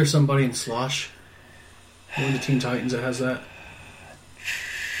 Isn't there somebody in Slosh? One of the Teen Titans that has that.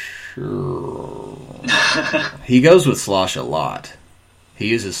 Sure. He goes with Slosh a lot. He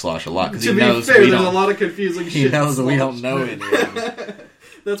uses Slosh a lot because To he be knows fair, we there's a don't. lot of confusing shit. He knows that we Slosh. don't know any of them.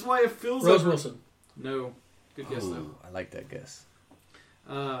 That's why it feels Rose like... Wilson. No. Good guess, though. Ooh, I like that guess.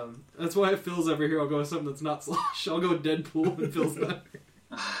 That's why it feels every here. I'll go with something that's not Slosh. I'll go with Deadpool and feels better.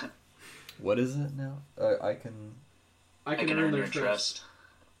 What is it now? I can. I can earn their trust.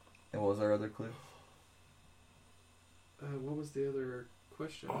 And what was our other clue? What was the other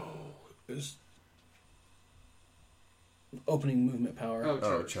question? It was opening movement power. Oh,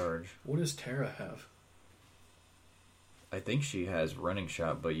 Oh, charge. charge. What does Terra have? I think she has running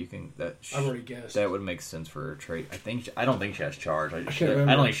shot, but you can I've already guessed. that would make sense for her trait. I don't think she has charge. I can't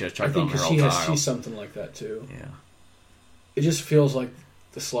remember. don't think she has charge I think on her 'cause whole tile. she's something like that too. Yeah. It just feels like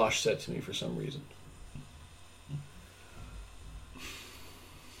the Slosh set to me for some reason.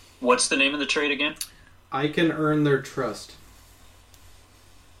 What's the name of the trade again? I can earn their trust.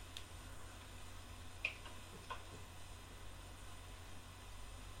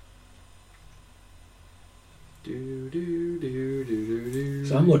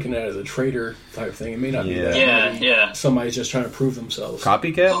 So I'm looking at it as a trader type thing. It may not be Yeah. that. Yeah, Maybe yeah. Somebody's just trying to prove themselves.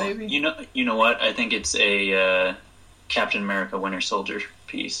 Copycat, Oh, maybe. you know what? I think it's a Captain America Winter Soldier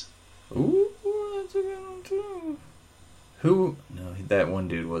piece. Ooh, that's a good one too. Who? No, that one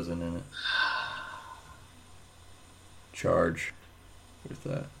dude wasn't in it. Charge. With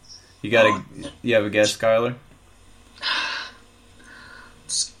that, you got a. You have a guess, Skylar?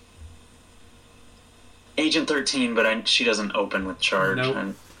 Agent 13, but she doesn't open with charge, Nope.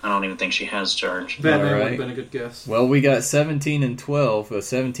 and I don't even think she has charge. Batman would Alright. have been a good guess. Well, we got 17 and 12.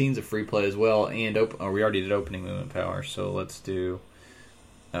 17's a free play as well, and we already did opening movement power. So let's do.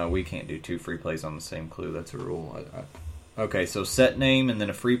 We can't do 2 free plays on the same clue. That's a rule. Okay, so set name and then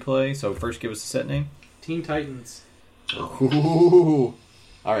a free play. So first, give us a set name. Teen Titans. Ooh.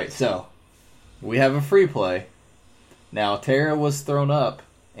 All right, so we have a free play. Now, Tara was thrown up,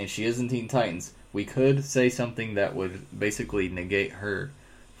 and she is in Teen Titans. We could say something that would basically negate her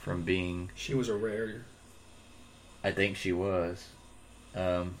from being... She was a rare. I think she was.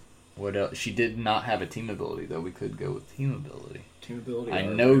 What else? She did not have a team ability, though. We could go with team ability. Team ability. I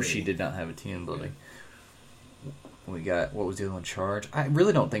know she did not have a team ability. We got, what was the other one? Charge? I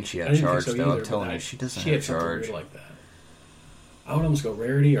really don't think she had charge, though. I'm telling you, she doesn't have charge. Weird like that. I would almost go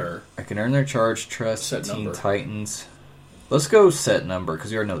rarity or... I can earn their charge, trust, Set Teen number. Titans. Let's go set number,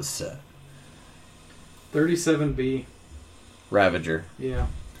 because you already know the set. 37B. Ravager. Yeah.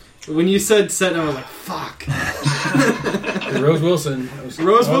 When you said set number, I was like, fuck. Rose Wilson.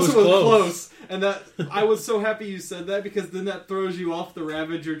 Rose Wilson was close. And that I was so happy you said that, because then that throws you off the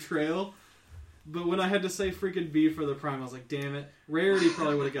Ravager trail. But when I had to say freaking B for the Prime, I was like, damn it. Rarity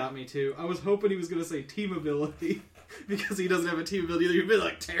probably would have got me too. I was hoping he was going to say team ability, because he doesn't have a team ability either. He'd be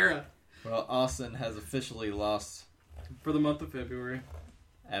like Tara. Well, Austin has officially lost For the month of February.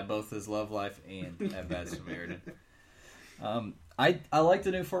 at both his love life and at Bad Samaritan. I like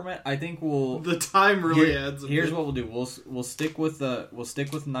the new format. I think we'll... The time really adds. Here's what we'll do. We'll stick with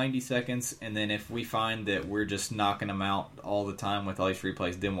 90 seconds, and then if we find that we're just knocking them out all the time with all these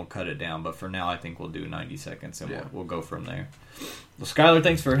replays, then we'll cut it down. But for now, I think we'll do 90 seconds, and we'll go from there. Well, Skylar,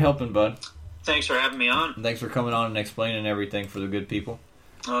 thanks for helping, bud. Thanks for having me on. And thanks for coming on and explaining everything for the good people.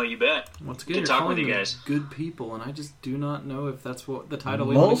 Oh, you bet. Once again, Good you're talking calling with you them guys. good people, and I just do not know if that's what the title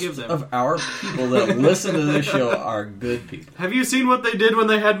we want Most to give them. of our people that listen to this show are good people. Have you seen what they did when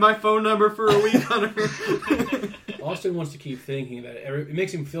they had my phone number for a week, Hunter? Austin wants to keep thinking that it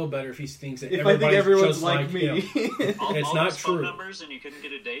makes him feel better if he thinks that If I think everyone's just like me. him. All, It's all not those phone true. numbers and you couldn't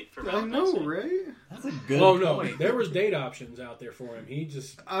get a date for I Valentine's know, Day? right? That's a good Oh no, point. there was date options out there for him. He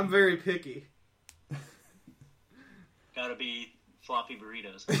just I'm very picky. Gotta be floppy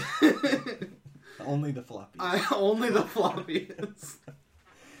burritos. Only the floppy. Only the floppies.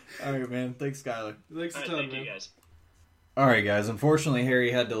 All right, man. Thanks, Skylar. Thanks a All right, ton, thank man. you guys. All right, guys. Unfortunately,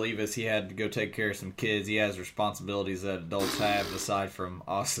 Harry had to leave us. He had to go take care of some kids. He has responsibilities that adults have, aside from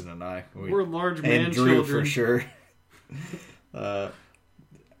Austin and I. We're large man and Drew children. for sure.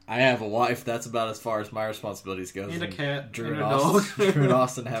 I have a wife. That's about as far as my responsibilities goes. And a cat. Drew and and a Austin, dog. Drew and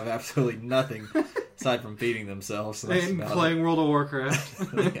Austin have absolutely nothing aside from feeding themselves. So that's And about playing World of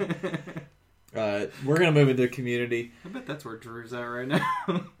Warcraft. it. We're gonna move into community. I bet that's where Drew's at right now.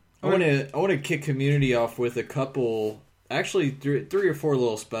 I want to kick community off with a couple, actually three or four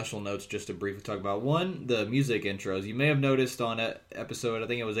little special notes just to briefly talk about. One, the music intros. You may have noticed on episode, I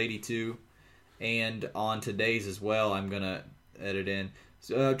think it was 82, and on today's as well. I'm gonna edit in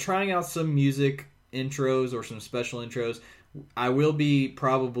trying out some music intros or some special intros. I will be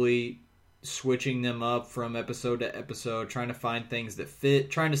probably switching them up from episode to episode, trying to find things that fit,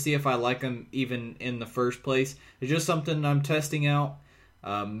 trying to see if I like them even in the first place. It's just something I'm testing out.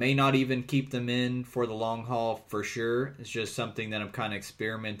 May not even keep them in for the long haul for sure. It's just something that I'm kind of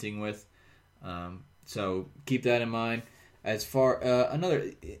experimenting with. So keep that in mind. As far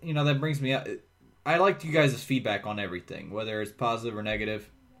that brings me out. I like you guys' feedback on everything, whether it's positive or negative.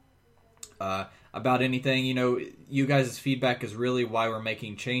 About anything, you guys' feedback is really why we're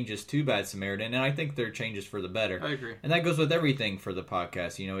making changes to Bad Samaritan, and I think they're changes for the better. I agree. And that goes with everything for the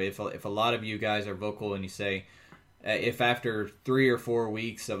podcast. If a lot of you guys are vocal and you say, if after 3 or 4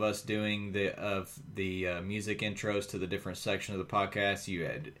 weeks of us doing the music intros to the different sections of the podcast, you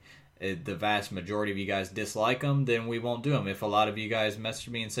had the vast majority of you guys dislike them, then we won't do them. If a lot of you guys message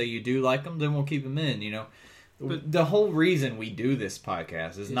me and say you do like them, then we'll keep them in. But the whole reason we do this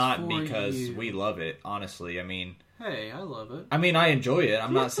podcast is not because we love it, honestly. I mean... Hey, I love it. I mean, I enjoy it.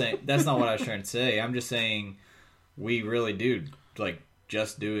 I'm not saying... That's not what I was trying to say. I'm just saying we really do,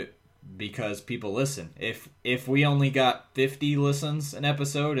 just do it because people listen. If we only got 50 listens an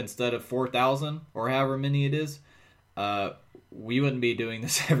episode instead of 4,000, or however many it is, we wouldn't be doing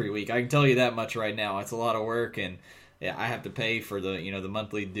this every week. I can tell you that much right now. It's a lot of work, and... Yeah, I have to pay for the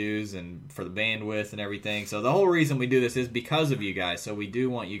monthly dues and for the bandwidth and everything. So the whole reason we do this is because of you guys. So we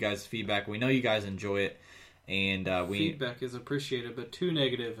do want you guys' feedback. We know you guys enjoy it, and feedback is appreciated, but too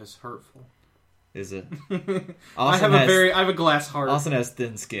negative is hurtful. Is it? I have a glass heart. Austin has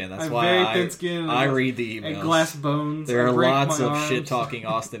thin skin. That's why very thin skin. I read the emails. And glass bones. There are lots of arms. shit talking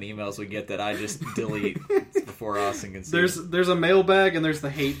Austin emails we get that I just delete before Austin can see. There's a mailbag and there's the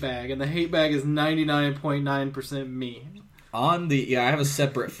hate bag, and the hate bag is 99.9% me. I have a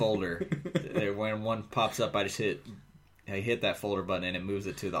separate folder. When one pops up, I hit that folder button and it moves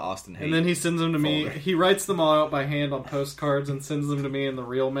it to the Austin hate. And then he sends them to me. folder. He writes them all out by hand on postcards and sends them to me in the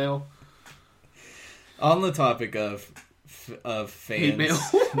real mail. On the topic of of Hate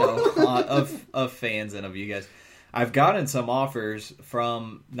fans, mail. no, of fans and of you guys. I've gotten some offers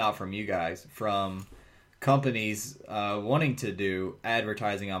from, not from you guys, from companies wanting to do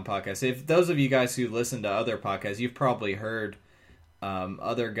advertising on podcasts. If those of you guys who listen to other podcasts, you've probably heard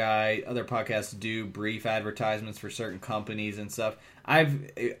other podcasts do brief advertisements for certain companies and stuff.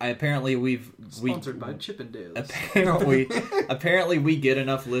 Apparently we've Sponsored by Chippendales. Apparently we get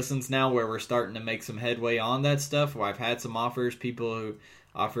enough listens now where we're starting to make some headway on that stuff. Where I've had some offers, people who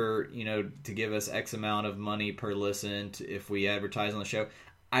offer, to give us X amount of money per listen if we advertise on the show.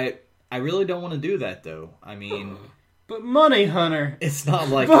 I really don't want to do that though. I mean, But money, Hunter. it's not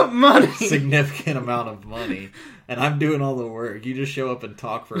like But money. a significant amount of money, and I'm doing all the work. You just show up and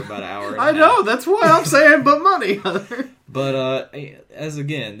talk for about an hour. And a I half. know, that's why I'm saying but money, Hunter. But as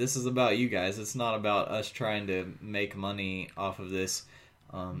again, this is about you guys. It's not about us trying to make money off of this.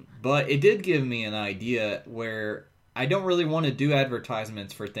 But it did give me an idea where I don't really want to do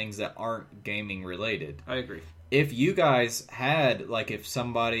advertisements for things that aren't gaming related. I agree. If you guys had,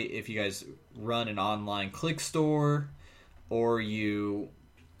 if you guys run an online click store, or you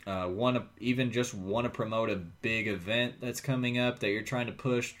want to promote a big event that's coming up that you're trying to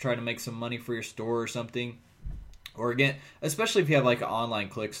push, try to make some money for your store or something. Or again, especially if you have like an online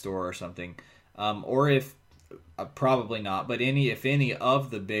click store or something, or if probably not, but if any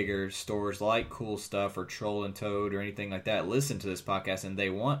of the bigger stores like Cool Stuff or Troll and Toad or anything like that listen to this podcast and they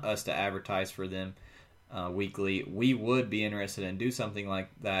want us to advertise for them weekly, we would be interested in do something like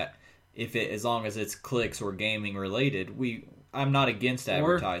that. As long as it's clicks or gaming related, I'm not against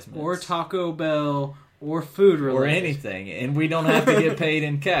advertisements or Taco Bell or food related or anything, and we don't have to get paid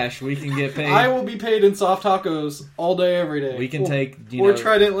in cash. We can get paid. I will be paid in soft tacos all day, every day. We can take or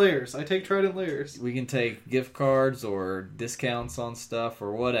Trident layers. I take Trident layers. We can take gift cards or discounts on stuff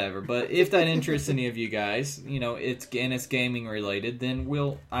or whatever. But if that interests any of you guys, it's gaming related, then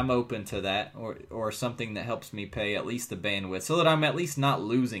I'm open to that, or something that helps me pay at least the bandwidth, so that I'm at least not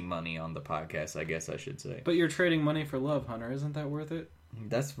losing money on the podcast. I guess I should say. But you're trading money for love, Hunter. Isn't that worth it?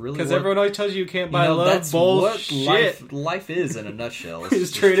 That's really because everyone always tells you can't buy love. That's bullshit. what life is in a nutshell. It's Is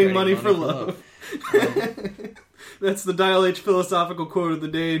just trading money for love. Um, That's the Dial H philosophical quote of the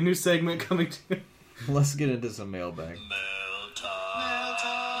day. New segment coming to. Let's get into some mailbag.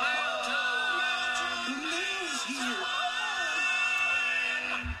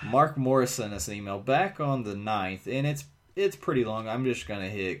 Mark Morris sent us an email back on the 9th, and it's pretty long. I'm just gonna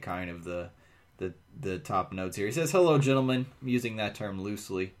hit kind of the top notes here. He says, "Hello, gentlemen." I'm using that term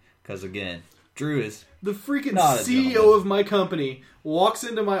loosely because, again, Drew is the freaking not a CEO gentleman. of my company walks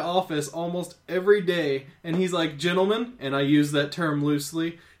into my office almost every day, and he's like, "Gentlemen," and I use that term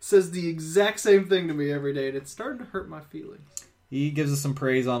loosely, says the exact same thing to me every day, and it's starting to hurt my feelings. He gives us some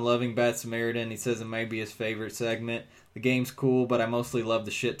praise on Loving Bad Samaritan. He says it may be his favorite segment. The game's cool, but I mostly love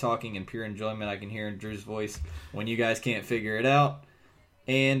the shit talking and pure enjoyment I can hear in Drew's voice when you guys can't figure it out.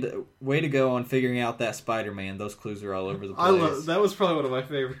 And way to go on figuring out that Spider-Man. Those clues are all over the place. That was probably one of my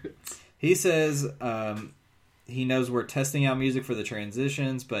favorites. He says he knows we're testing out music for the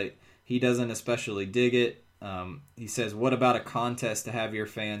transitions, but he doesn't especially dig it. He says, what about a contest to have your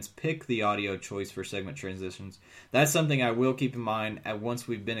fans pick the audio choice for segment transitions? That's something I will keep in mind. Once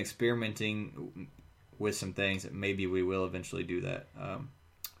we've been experimenting with some things, maybe we will eventually do that,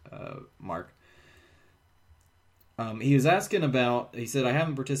 Mark. He was asking about, he said, I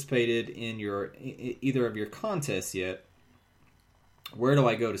haven't participated in either of your contests yet. Where do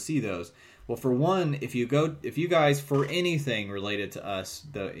I go to see those? Well, for one, if you guys, for anything related to us,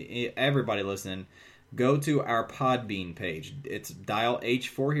 everybody listening, go to our Podbean page. It's Dial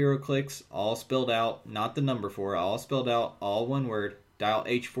H4 HeroClix, all spelled out, not the number 4, all spelled out, all one word, Dial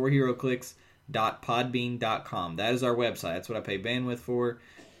H4 HeroClix.podbean.com. That is our website. That's what I pay bandwidth for.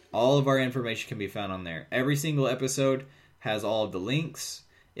 All of our information can be found on there. Every single episode has all of the links.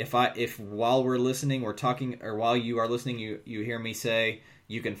 If while we're listening, we're talking, or while you are listening, you hear me say,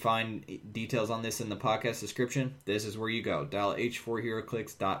 you can find details on this in the podcast description. This is where you go. Dial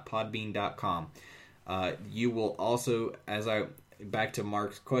H4HeroClix.podbean.com. You will also, back to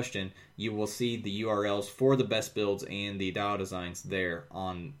Mark's question, you will see the URLs for the best builds and the dial designs there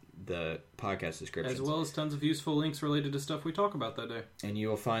on the podcast description. As well as tons of useful links related to stuff we talk about that day. And you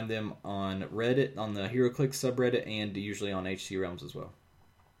will find them on Reddit, on the HeroClix subreddit, and usually on HC Realms as well.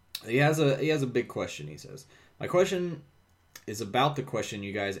 He has a big question, he says. My question is about the question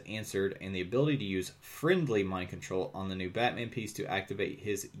you guys answered and the ability to use friendly mind control on the new Batman piece to activate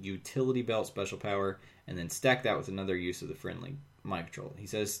his utility belt special power and then stack that with another use of the friendly mind control. He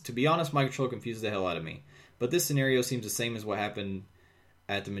says, to be honest, mind control confuses the hell out of me. But this scenario seems the same as what happened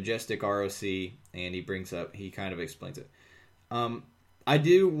at the Majestic ROC, and he kind of explains it. I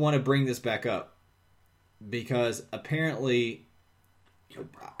do want to bring this back up because apparently,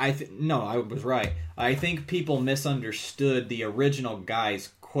 I was right. I think people misunderstood the original guy's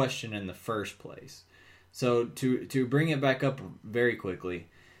question in the first place. So to bring it back up very quickly,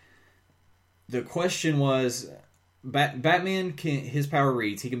 the question was, Batman his power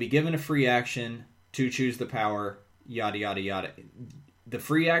reads, he can be given a free action to choose the power, yada yada yada. The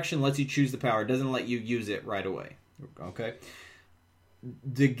free action lets you choose the power, doesn't let you use it right away. Okay.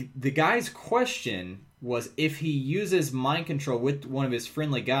 The guy's question was, if he uses mind control with one of his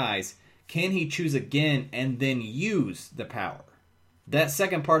friendly guys, can he choose again and then use the power? That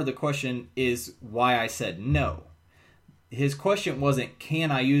second part of the question is why I said no. His question wasn't,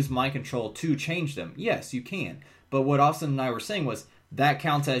 can I use mind control to change them? Yes, you can. But what Austin and I were saying was, that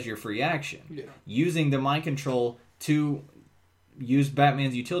counts as your free action. Yeah. Using the mind control to use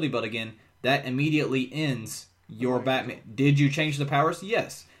Batman's utility belt again, that immediately ends your Batman. Did you change the powers?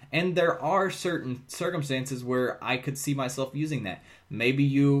 Yes. And there are certain circumstances where I could see myself using that. Maybe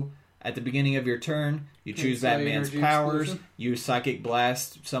you, at the beginning of your turn, you choose Batman's powers, explosion. you Psychic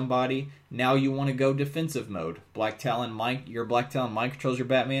Blast somebody. Now you want to go defensive mode. Your Black Talon mind controls your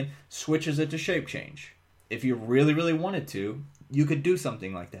Batman, switches it to Shape Change. If you really, really wanted to, you could do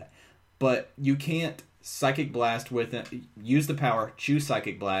something like that. But you can't Psychic Blast with it, use the power, choose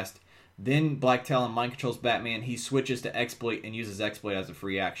Psychic Blast, then Black Talon mind controls Batman, he switches to Exploit and uses Exploit as a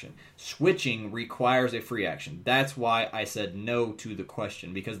free action. Switching requires a free action. That's why I said no to the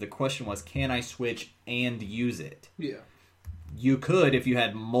question, because the question was, can I switch and use it? Yeah. You could if you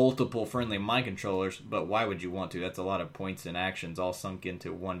had multiple friendly mind controllers, but why would you want to? That's a lot of points and actions all sunk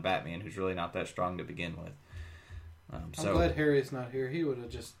into one Batman who's really not that strong to begin with. I'm glad Harry's not here. He would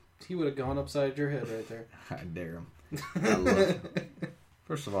have gone upside your head right there. I dare him. I love him.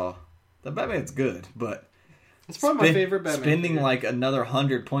 First of all, the Batman's good, but it's probably my favorite Batman. Spending like another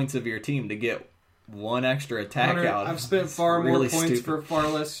 100 points of your team to get one extra attack out. I've spent far more points for far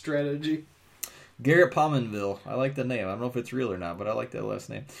less strategy. Garrett Pominville. I like the name. I don't know if it's real or not, but I like that last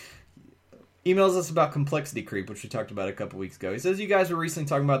name. Emails us about complexity creep, which we talked about a couple weeks ago. He says, you guys were recently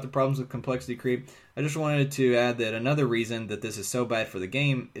talking about the problems with complexity creep. I just wanted to add that another reason that this is so bad for the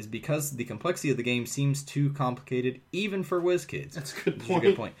game is because the complexity of the game seems too complicated, even for WizKids. That's a good point. That's a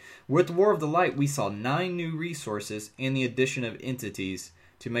good point. With War of the Light, we saw 9 new resources and the addition of entities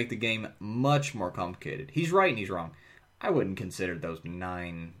to make the game much more complicated. He's right and he's wrong. I wouldn't consider those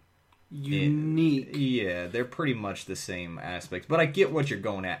 9... unique. Yeah, they're pretty much the same aspects. But I get what you're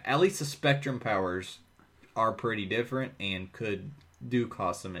going at. At least the Spectrum powers are pretty different and do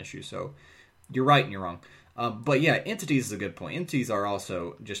cause some issues. So you're right and you're wrong. But yeah, entities is a good point. Entities are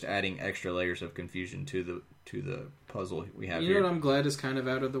also just adding extra layers of confusion to the puzzle we have here. You know what I'm glad is kind of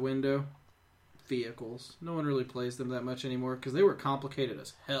out of the window? Vehicles. No one really plays them that much anymore because they were complicated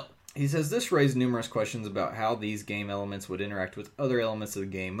as hell. He says, this raised numerous questions about how these game elements would interact with other elements of the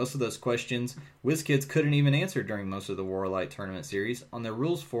game. Most of those questions, WizKids couldn't even answer during most of the War of Light tournament series. On their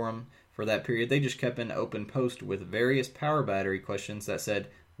rules forum for that period, they just kept an open post with various power battery questions that said,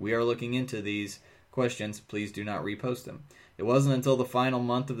 we are looking into these questions, please do not repost them. It wasn't until the final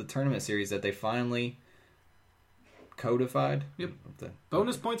month of the tournament series that they finally codified. Yep.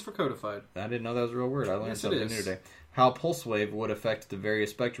 Bonus points for codified. I didn't know that was a real word. I learned Yes, something new today. How Pulse Wave would affect the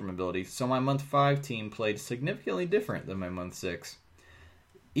various Spectrum abilities. So my month 5 team played significantly different than my month 6.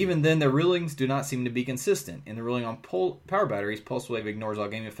 Even then, their rulings do not seem to be consistent. In the ruling on power batteries, Pulse Wave ignores all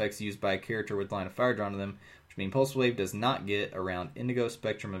game effects used by a character with line of fire drawn to them, which means Pulse Wave does not get around Indigo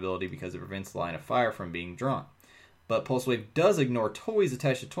Spectrum ability because it prevents the line of fire from being drawn. But Pulse Wave does ignore toys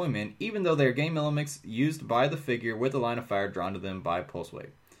attached to Toyman, even though they are game elements used by the figure with a line of fire drawn to them by Pulse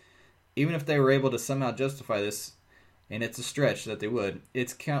Wave. Even if they were able to somehow justify this, and it's a stretch that they would,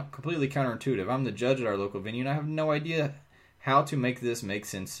 it's completely counterintuitive. I'm the judge at our local venue, and I have no idea how to make this make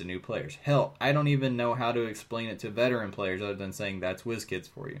sense to new players. Hell, I don't even know how to explain it to veteran players other than saying that's WizKids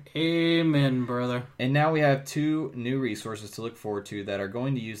for you. Amen, brother. And now we have 2 new resources to look forward to that are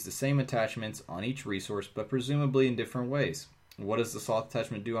going to use the same attachments on each resource, but presumably in different ways. What does the Sloth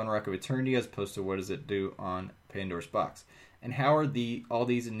attachment do on Rock of Eternity as opposed to what does it do on Pandora's Box? And how are all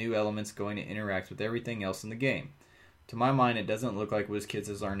these new elements going to interact with everything else in the game? To my mind, it doesn't look like WizKids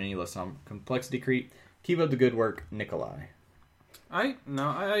has learned any less on complexity creep. Keep up the good work, Nikolai. I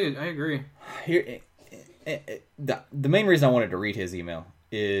agree. Here, the main reason I wanted to read his email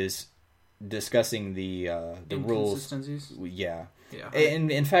is discussing the rules. Yeah. And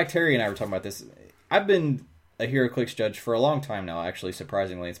in fact, Harry and I were talking about this. I've been a HeroClix judge for a long time now. Actually,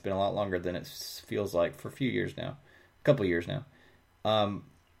 surprisingly, it's been a lot longer than it feels like. For a few years now, a couple years now.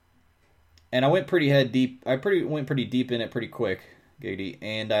 and I went pretty deep. Went pretty deep in it pretty quick, Gady,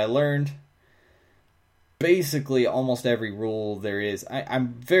 and I learned basically almost every rule there is. I'm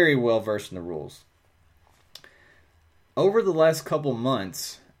very well versed in the rules. Over the last couple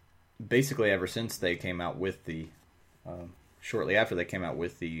months, basically ever since they came out with the, shortly after they came out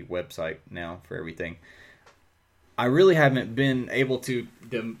with the website now for everything, I really haven't been able to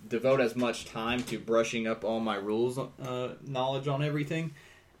devote as much time to brushing up all my rules knowledge on everything.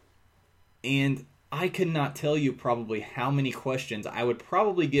 And I could not tell you probably how many questions I would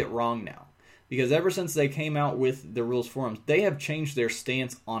probably get wrong now. Because ever since they came out with the rules forums, they have changed their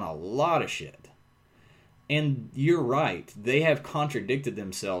stance on a lot of shit. And you're right, they have contradicted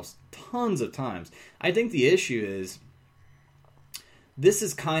themselves tons of times. I think the issue is, this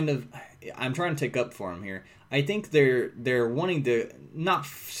is kind of, I'm trying to take up for them here. I think they're wanting to not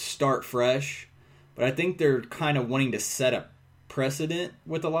start fresh, but I think they're kind of wanting to set a precedent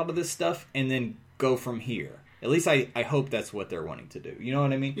with a lot of this stuff and then go from here. At least I hope that's what they're wanting to do. You know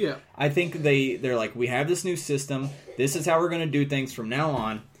what I mean? Yeah. I think they're like, we have this new system. This is how we're going to do things from now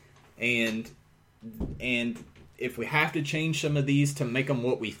on. And if we have to change some of these to make them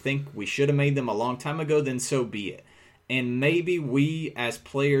what we think we should have made them a long time ago, then so be it. And maybe we, as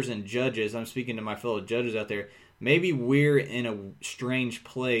players and judges, I'm speaking to my fellow judges out there, maybe we're in a strange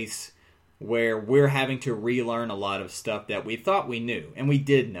place where we're having to relearn a lot of stuff that we thought we knew. And we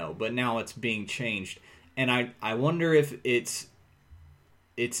did know, but now it's being changed. And I wonder if it's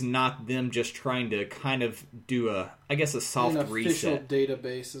not them just trying to kind of do a soft An official reset.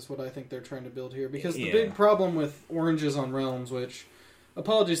 database is what I think they're trying to build here. Because the big problem with Oranges on Realms, which,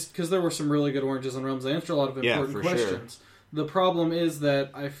 apologies, because there were some really good Oranges on Realms, they answered a lot of important questions. Sure. The problem is that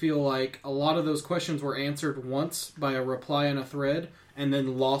I feel like a lot of those questions were answered once by a reply in a thread and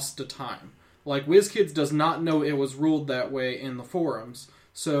then lost to time. Like, WizKids does not know it was ruled that way in the forums.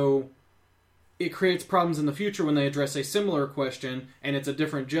 So it creates problems in the future when they address a similar question and it's a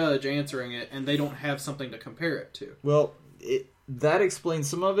different judge answering it and they don't have something to compare it to. Well, that explains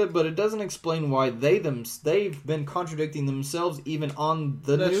some of it, but it doesn't explain why they've been contradicting themselves even on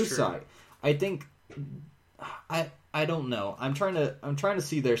the news site. I think I don't know. I'm trying to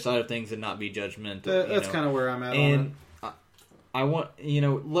see their side of things and not be judgmental. That's kind of where I'm at on it. I want,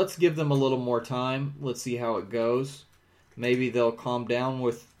 let's give them a little more time. Let's see how it goes. Maybe they'll calm down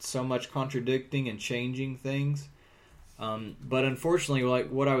with so much contradicting and changing things. But unfortunately, like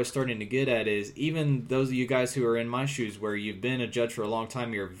what I was starting to get at is, even those of you guys who are in my shoes, where you've been a judge for a long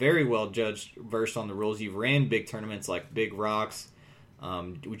time, you're very well versed on the rules. You've ran big tournaments like Big Rocks,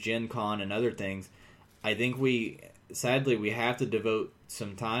 Gen Con, and other things. I think sadly, we have to devote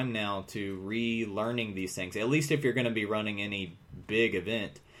some time now to relearning these things, at least if you're going to be running any big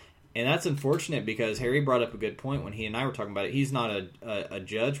event. And that's unfortunate because Harry brought up a good point when he and I were talking about it. He's not a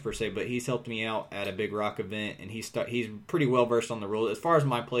judge per se, but he's helped me out at a Big Rock event, and he's pretty well versed on the rules. As far as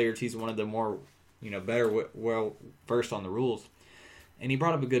my players, he's one of the more better well versed on the rules. And he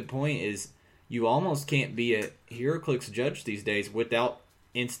brought up a good point: is you almost can't be a HeroClix judge these days without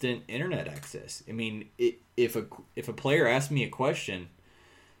instant internet access. I mean, if a player asks me a question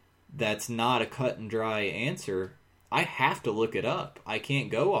that's not a cut and dry answer, I have to look it up. I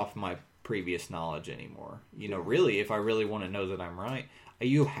can't go off my previous knowledge anymore. Really, if I really want to know that I'm right,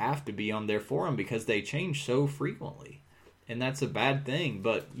 you have to be on their forum because they change so frequently. And that's a bad thing.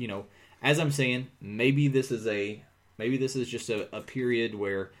 But, as I'm saying, maybe this is just a period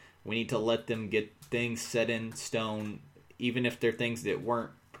where we need to let them get things set in stone, even if they're things that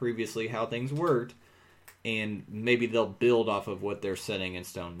weren't previously how things worked. And maybe they'll build off of what they're setting in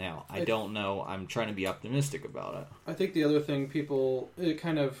stone now. I don't know. I'm trying to be optimistic about it. I think the other thing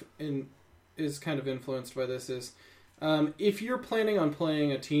is kind of influenced by this is, if you're planning on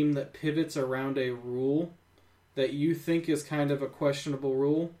playing a team that pivots around a rule that you think is kind of a questionable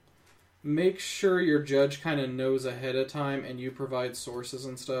rule, make sure your judge kind of knows ahead of time and you provide sources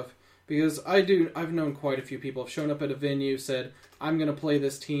and stuff. Because I've known quite a few people have shown up at a venue, said, I'm going to play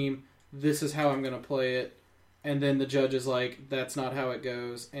this team, this is how I'm going to play it, and then the judge is like, that's not how it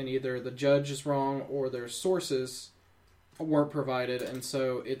goes, and either the judge is wrong or their sources weren't provided, and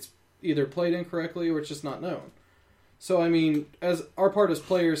so it's either played incorrectly or it's just not known. So, I mean, as our part as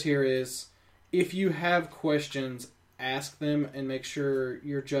players here is, if you have questions, ask them and make sure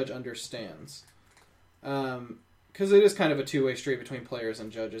your judge understands. Because it is kind of a two-way street between players and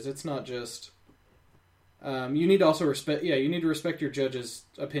judges. It's not just... you need to also respect... Yeah, you need to respect your judge's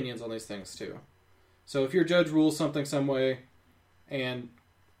opinions on these things, too. So if your judge rules something some way, and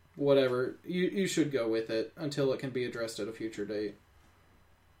whatever, you should go with it until it can be addressed at a future date.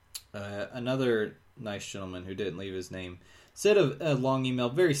 Another nice gentleman who didn't leave his name said a long email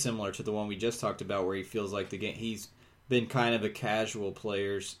very similar to the one we just talked about, where he feels like the game he's been kind of a casual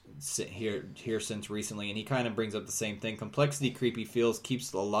player here since recently, and he kind of brings up the same thing. Complexity creep, he feels,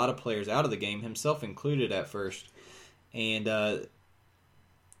 keeps a lot of players out of the game, himself included at first, and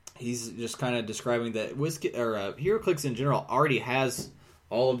he's just kind of describing that HeroClix in general already has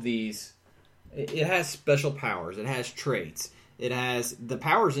all of these. It has special powers, it has traits, it has the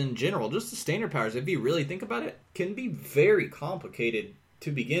powers in general, just the standard powers. If you really think about it, can be very complicated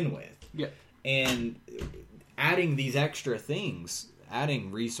to begin with. Yeah. And adding these extra things,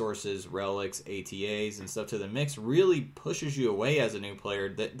 adding resources, relics, ATAs, and stuff to the mix really pushes you away as a new player.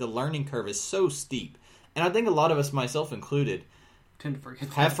 The learning curve is so steep. And I think a lot of us, myself included, Tend to forget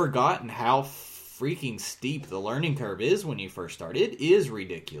have forgotten how freaking steep the learning curve is when you first start. It is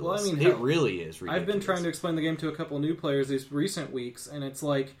ridiculous. Well, I mean, it really is ridiculous. I've been trying to explain the game to a couple of new players these recent weeks, and it's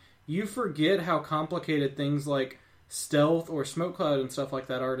like, you forget how complicated things like stealth or smoke cloud and stuff like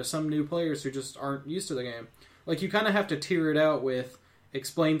that are to some new players who just aren't used to the game. Like, you kind of have to tier it out with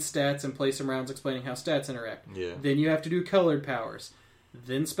explain stats and play some rounds explaining how stats interact. Yeah. Then you have to do colored powers,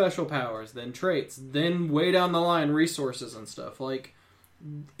 then special powers, then traits, then way down the line resources and stuff. Like,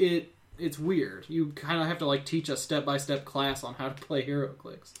 it's weird. You kind of have to like teach a step-by-step class on how to play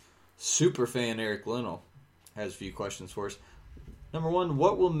HeroClix. Superfan Eric Linnell has a few questions for us. Number one,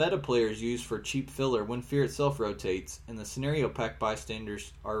 what will meta players use for cheap filler when Fear itself rotates and the scenario pack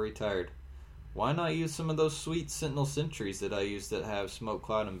bystanders are retired? Why not use some of those sweet Sentinel Sentries that I use that have Smoke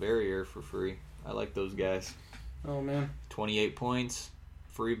Cloud and Barrier for free? I like those guys. Oh, man. 28 points,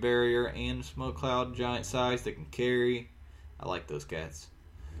 free Barrier and Smoke Cloud, giant size, they can carry. I like those cats.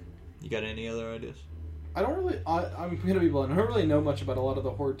 You got any other ideas? I don't really... I'm going to be blunt. I don't really know much about a lot of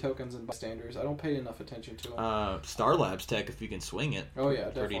the Horde tokens and bystanders. I don't pay enough attention to them. Star Labs tech, if you can swing it. Oh, yeah,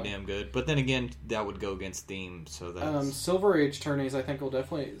 definitely. Pretty damn good. But then again, that would go against theme, so that's... Silver Age tourneys, I think, will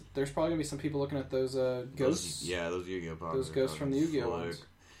definitely... There's probably going to be some people looking at those ghosts. Those Yu-Gi-Oh! Those ghosts from the Yu-Gi-Oh! ones.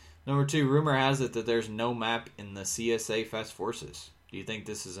 Number two, rumor has it that there's no map in the CSA Fast Forces. Do you think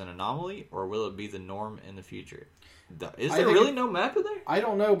this is an anomaly, or will it be the norm in the future? Is there really no map in there? I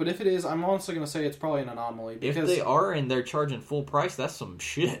don't know, but if it is, I'm honestly going to say it's probably an anomaly. If Because, they are and they're charging full price, that's some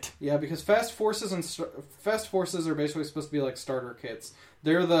shit. yeah, because Fast Forces are basically supposed to be like starter kits.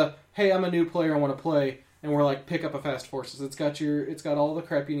 They're the, hey, I'm a new player, I want to play, and we're like, pick up a Fast Forces. It's got all the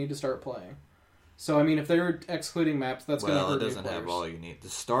crap you need to start playing. So, I mean, if they're excluding maps, that's going to hurt it doesn't new have players. all you need. The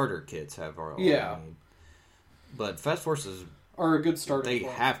starter kits have all Yeah. you need. But Fast Forces, Or a good starter they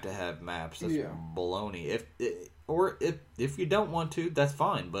point. have to have maps. That's Yeah. baloney. If you don't want to, that's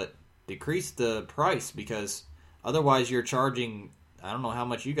fine. But decrease the price, because otherwise you're charging. I don't know how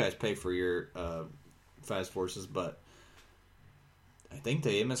much you guys pay for your Fast Forces, but I think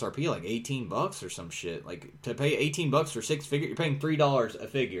the MSRP like $18 or some shit. Like, to pay $18 for 6 figure, you're paying $3 a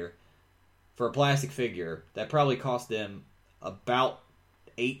figure for a plastic figure. That probably cost them about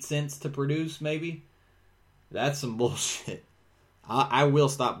 8 cents to produce, maybe. That's some bullshit. I will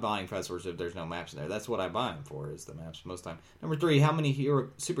stop buying Fast Forces if there's no maps in there. That's what I buy them for, is the maps most of the time. Number three, how many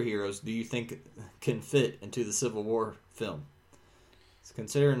superheroes do you think can fit into the Civil War film?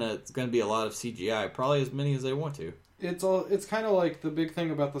 Considering that it's going to be a lot of CGI, probably as many as they want to. It's kind of like the big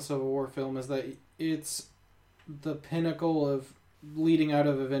thing about the Civil War film is that it's the pinnacle of leading out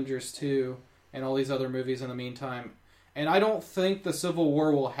of Avengers 2 and all these other movies in the meantime. And I don't think the Civil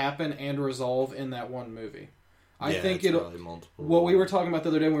War will happen and resolve in that one movie. I think it'll... What we were talking about the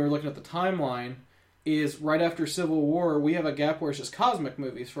other day when we were looking at the timeline is right after Civil War, we have a gap where it's just cosmic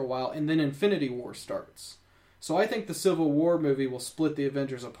movies for a while, and then Infinity War starts. So I think the Civil War movie will split the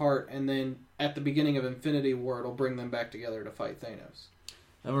Avengers apart, and then at the beginning of Infinity War, it'll bring them back together to fight Thanos.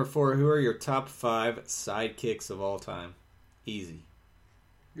 Number four, who are your top 5 sidekicks of all time? Easy.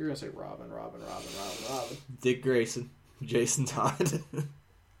 You're going to say Robin. Dick Grayson, Jason Todd,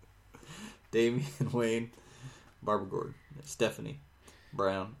 Damian Wayne, Barbara Gordon, Stephanie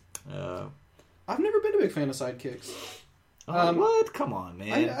Brown. I've never been a big fan of sidekicks. What? Come on,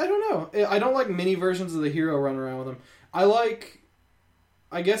 man. I don't know. I don't like mini versions of the hero running around with him.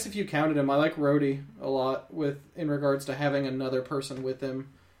 I guess if you counted him, I like Rhodey a lot in regards to having another person with him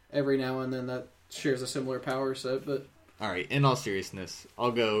every now and then that shares a similar power set. But all right, in all seriousness, I'll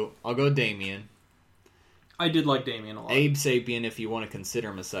go Damian. I did like Damian a lot. Abe Sapien, if you want to consider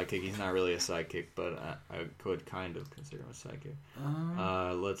him a sidekick. He's not really a sidekick, but I could kind of consider him a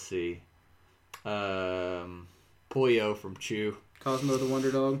sidekick. Let's see. Puyo from Chew. Cosmo the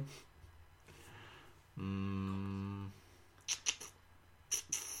Wonder Dog.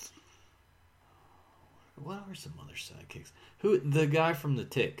 What are some other sidekicks? The guy from The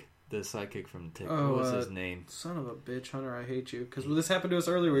Tick. The sidekick from Tick. Oh, what was his name? Son of a bitch, Hunter, I hate you. Because this happened to us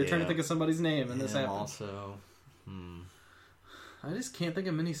earlier. We were trying to Yeah. think of somebody's name, and this Him happened. also. I just can't think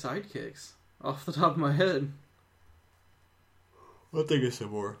of many sidekicks off the top of my head. I'll think of some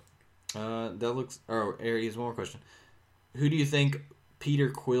more. That looks. Oh, here's one more question. Who do you think Peter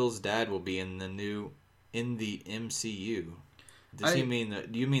Quill's dad will be in the MCU? Do you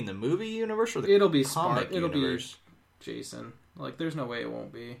mean the movie universe or the It'll be comic It'll universe? be Jason. Like, there's no way it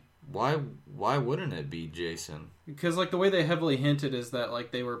won't be. Why wouldn't it be Jason? Because, like, the way they heavily hinted is that,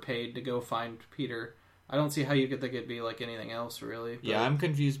 like, they were paid to go find Peter. I don't see how you could think it'd be, like, anything else, really. But Yeah, I'm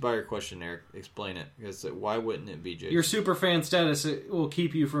confused by your question, Eric. Explain it. Because why wouldn't it be Jason? your super fan status will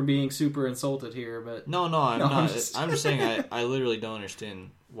keep you from being super insulted here, but... No, I'm not. I'm I'm just- just saying I literally don't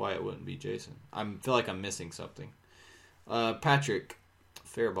understand why it wouldn't be Jason. I feel like I'm missing something. Patrick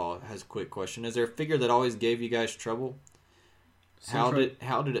Fairball has a quick question. Is there a figure that always gave you guys trouble? How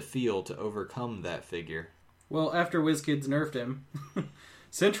did it feel to overcome that figure? Well, after WizKids nerfed him,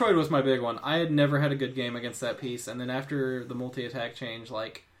 Centroid was my big one. I had never had a good game against that piece, and then after the multi-attack change,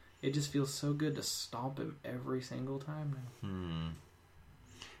 like, it just feels so good to stomp him every single time now.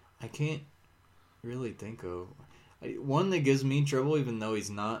 I can't really think of... One that gives me trouble, even though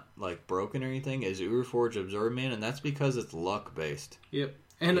he's not, like, broken or anything, is Uruforge Absorb Man, and that's because it's luck-based. Yep.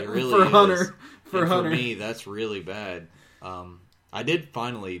 And It really for is. Hunter, For Hunter, me, that's really bad. I did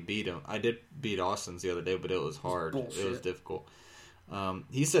finally beat him. I did beat Austin's the other day, but it was hard. It was bullshit. difficult.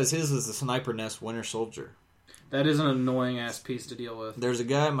 He says his is the Sniper Nest Winter Soldier. that is an annoying ass piece to deal with. There's a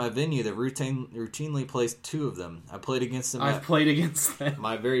guy at my venue that routinely plays 2 of them. I played against him I've at played against that.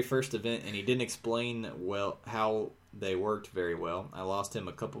 my very first event, and he didn't explain well how they worked very well. I lost him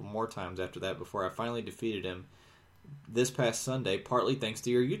a couple more times after that before I finally defeated him this past Sunday, partly thanks to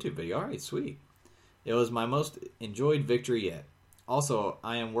your YouTube video. All right, sweet. It was my most enjoyed victory yet. Also,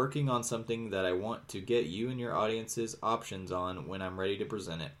 I am working on something that I want to get you and your audience's options on when I'm ready to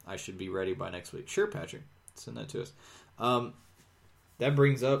present it. I should be ready by next week. Sure, Patrick. Send that to us. That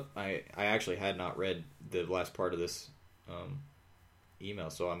brings up, I actually had not read the last part of this email,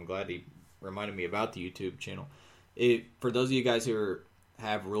 so I'm glad he reminded me about the YouTube channel. For those of you guys who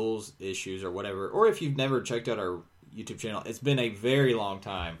have rules issues or whatever, or if you've never checked out our YouTube channel, it's been a very long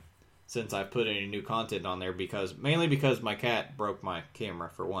time since I've put any new content on there, mainly because my cat broke my camera,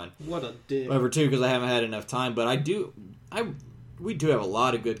 for one. What a dick. Over 2, because I haven't had enough time. But we do have a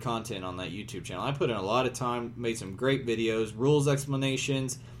lot of good content on that YouTube channel. I put in a lot of time, made some great videos, rules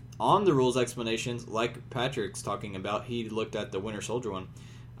explanations. On the rules explanations, like Patrick's talking about, he looked at the Winter Soldier one.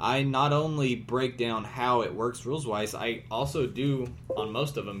 I not only break down how it works rules-wise, I also do, on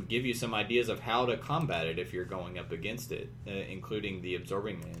most of them, give you some ideas of how to combat it if you're going up against it, including the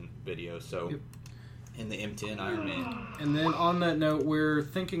Absorbing Man video. So, Yep. And the M10 Iron Man. And then on that note, we're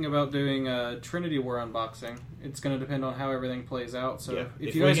thinking about doing a Trinity War unboxing. It's going to depend on how everything plays out. So Yeah. if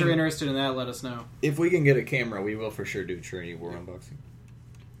If you we guys can- are interested in that, let us know. If we can get a camera, we will for sure do Trinity War unboxing.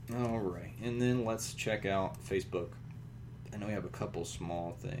 All right, and then let's check out Facebook. I know we have a couple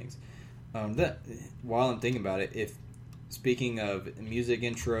small things. While I'm thinking about it, if speaking of music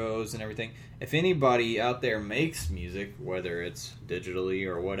intros and everything, if anybody out there makes music, whether it's digitally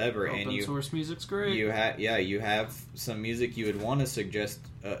or whatever, and Open you source music's great. you have some music you would want to suggest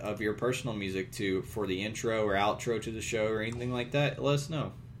of your personal music for the intro or outro to the show or anything like that, let us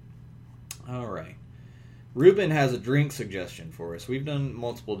know. All right. Ruben has a drink suggestion for us. We've done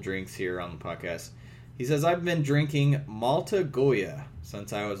multiple drinks here on the podcast. He says, I've been drinking Malta Goya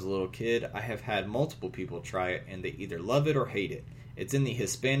since I was a little kid. I have had multiple people try it, and they either love it or hate it. It's in the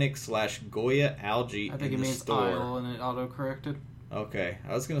Hispanic/Goya algae I think in it the means store. aisle and it auto-corrected. Okay,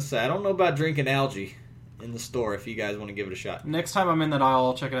 I was going to say, I don't know about drinking algae in the store if you guys want to give it a shot. Next time I'm in that aisle,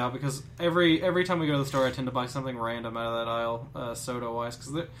 I'll check it out because every time we go to the store, I tend to buy something random out of that aisle, soda-wise,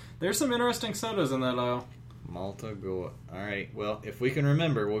 because there's some interesting sodas in that aisle. Malta Goya. All right, well, if we can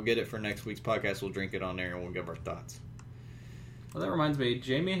remember, we'll get it for next week's podcast. We'll drink it on there and we'll give our thoughts. Well, that reminds me,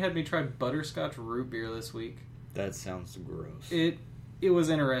 Jamie had me try butterscotch root beer this week. That sounds gross. It was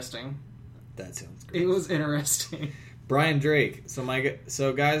interesting. That sounds gross. It was interesting. Brian Drake.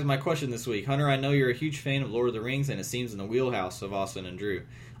 So guys, my question this week. Hunter, I know you're a huge fan of Lord of the Rings, and it seems in the wheelhouse of Austin and Drew.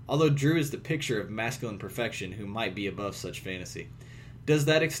 Although Drew is the picture of masculine perfection who might be above such fantasy. Does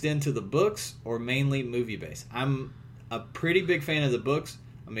that extend to the books or mainly movie-based? I'm a pretty big fan of the books.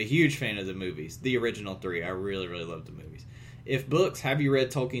 I'm a huge fan of the movies. The original 3. I really, really love the movies. If books, have you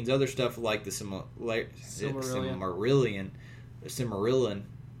read Tolkien's other stuff like the Silmarillion?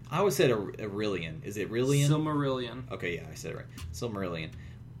 I always said Aurelian. Is it Rillian? Silmarillion. Okay, yeah, I said it right. Silmarillion.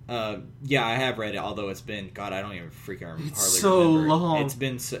 Yeah, I have read it, although it's been, God, I don't even freaking hardly so remember. long. It's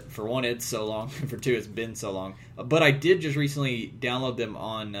been, for one, it's so long. For two, it's been so long. But I did just recently download them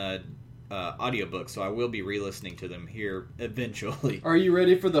on audiobook, so I will be re-listening to them here eventually. Are you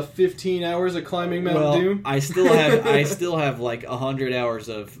ready for the 15 hours of climbing Mount Well, Doom? I still have like 100 hours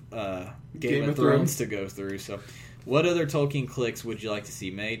of Game of Thrones to go through. So, what other Tolkien clicks would you like to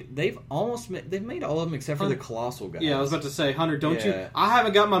see made? They've made all of them except for the Colossal guys. Yeah, I was about to say, Hunter, don't you? Yeah. I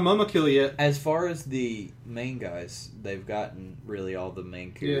haven't got my Mama kill yet. As far as the main guys, they've gotten really all the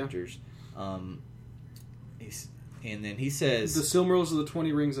main characters. And then he says... The Silmarils of the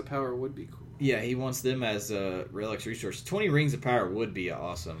 20 Rings of Power would be cool. Yeah, he wants them as a Relics resource. 20 Rings of Power would be an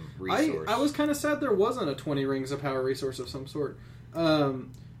awesome resource. I was kind of sad there wasn't a 20 Rings of Power resource of some sort.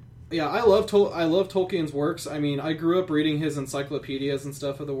 Yeah, I love Tolkien's works. I mean, I grew up reading his encyclopedias and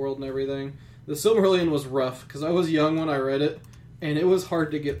stuff of the world and everything. The Silmarillion was rough, because I was young when I read it, and it was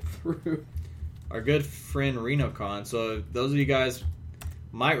hard to get through. Our good friend RenoCon. So those of you guys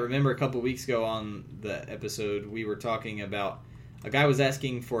might remember a couple weeks ago on the episode, we were talking about a guy was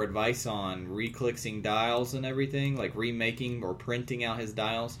asking for advice on reclixing dials and everything, like remaking or printing out his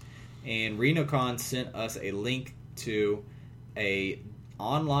dials. And RenoCon sent us a link to a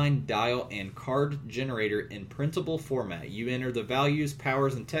online dial and card generator in printable format. You enter the values,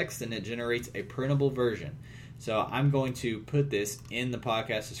 powers, and text, and it generates a printable version. So I'm going to put this in the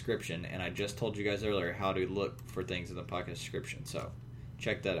podcast description, and I just told you guys earlier how to look for things in the podcast description. So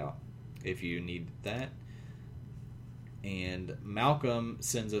check that out if you need that. And Malcolm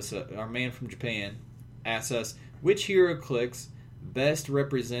sends us, our man from Japan, asks us, which hero clicks best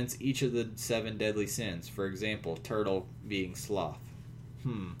represents each of the 7 deadly sins? For example, turtle being sloth.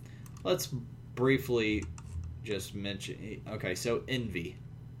 Let's briefly just mention... Okay, so envy.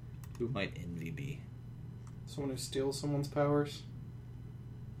 Who might envy be? Someone who steals someone's powers?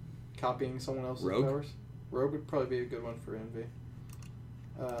 Copying someone else's Rogue? powers? Rogue would probably be a good one for envy.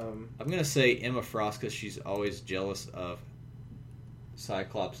 I'm going to say Emma Frost because she's always jealous of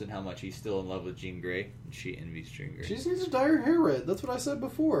Cyclops and how much he's still in love with Jean Grey. And she envies Jean Grey. She just needs to dye her hair red. That's what I said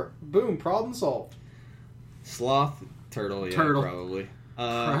before. Boom, problem solved. Sloth, turtle, yeah, Turtle. probably.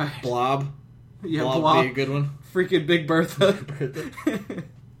 Right. Blob. Yeah, Blob Blob. would be a good one. Freaking Big Bertha.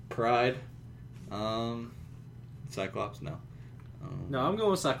 Pride. Cyclops, no. No, I'm going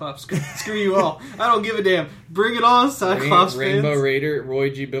with Cyclops. Screw you all. I don't give a damn. Bring it on, Cyclops Rainbow fans. Raider,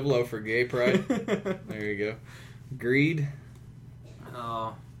 Roy G. Bigelow for gay pride. There you go. Greed.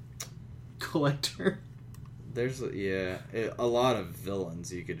 Oh. Collector. There's, a lot of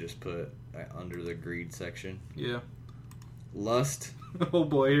villains you could just put under the greed section. Yeah. Lust. Oh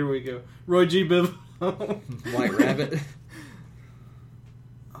boy, here we go. Roy G. Biv. White Rabbit.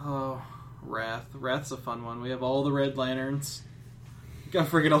 Oh, Wrath. Wrath's a fun one. We have all the Red Lanterns. Got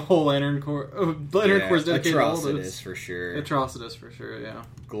freaking a whole Lantern Corps. Lantern Corps dedicated to all those. Atrocitus for sure. Atrocitus for sure, yeah.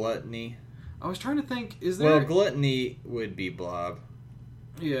 Gluttony. I was trying to think, is there... Well, Gluttony would be Blob.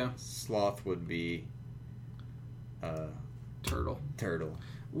 Yeah. Sloth would be... Turtle. Turtle.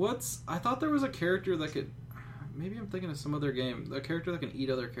 I thought there was a character that could... Maybe I'm thinking of some other game. A character that can eat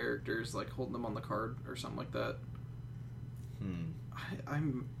other characters, like holding them on the card or something like that. I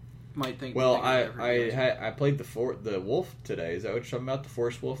might think... Well, I played the wolf today. Is that what you're talking about? The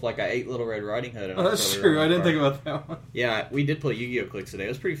Force Wolf? Like, I ate Little Red Riding Hood. And Oh, that's true. I didn't think about that one. Yeah, we did play Yu-Gi-Oh! Clicks today. It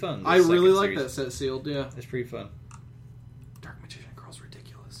was pretty fun. I really like that set sealed, yeah. It's pretty fun. Dark Magician Girl's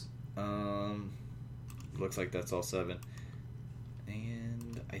ridiculous. Looks like that's all 7.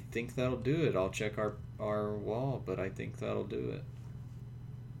 And I think that'll do it. I'll check our wall, but I think that'll do it.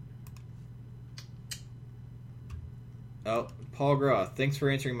 Oh, Paul Groth, thanks for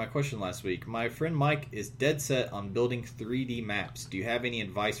answering my question last week. My friend Mike is dead set on building 3D maps. Do you have any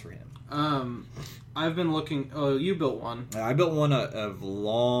advice for him? I've been looking... Oh, you built one. I built one a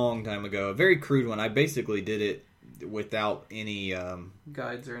long time ago. A very crude one. I basically did it without any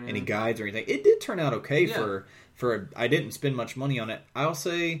Guides or anything. anything. It did turn out okay Yeah. for I didn't spend much money on it. I'll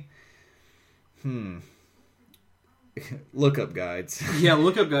say, look up guides. Yeah,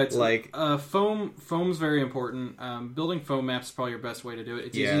 look up guides. Like foam's very important. Building foam maps is probably your best way to do it.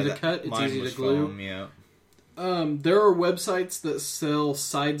 It's easy to cut. It's easy to glue. Foam, yeah. There are websites that sell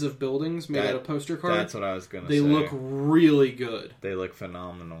sides of buildings made out of poster cards. That's what I was gonna say. They look really good. They look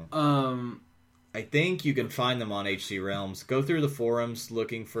phenomenal. I think you can find them on HC Realms. Go through the forums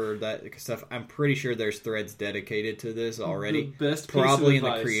looking for that stuff. I'm pretty sure there's threads dedicated to this already. The best piece probably of in the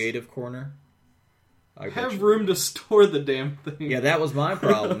advice. creative corner. Have room to store the damn thing. Yeah, that was my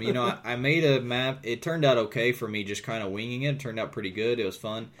problem. I made a map. It turned out okay for me just kind of winging it. It turned out pretty good. It was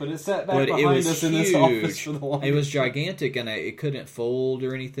fun. But it sat back behind us in this office for the longest. It was gigantic, and it couldn't fold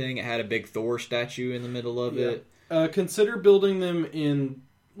or anything. It had a big Thor statue in the middle of it. Consider building them in,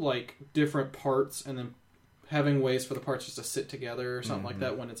 like, different parts and then having ways for the parts just to sit together or something like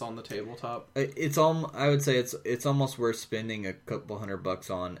that when it's on the tabletop. I would say it's almost worth spending a couple $100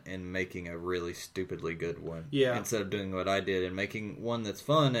 on and making a really stupidly good one. Yeah. Instead of doing what I did and making one that's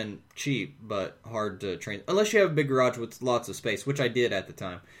fun and cheap but hard to train. Unless you have a big garage with lots of space, which I did at the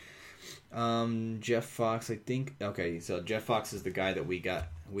time. Jeff Fox, I think. Okay, so Jeff Fox is the guy that we got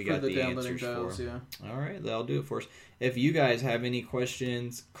the answers dials, for. Yeah. All right, that'll do it for us. If you guys have any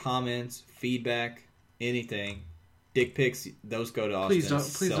questions, comments, feedback, anything, dick pics, those go to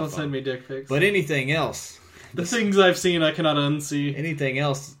Austin's Please don't send me dick pics. But anything else, the things I've seen, I cannot unsee. Anything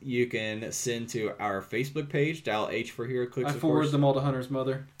else you can send to our Facebook page, dial H for HeroClix. I forward them all to Hunter's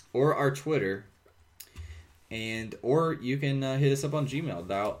mother, or our Twitter, or you can hit us up on Gmail,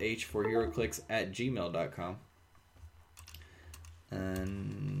 dial H for HeroClix at gmail.com.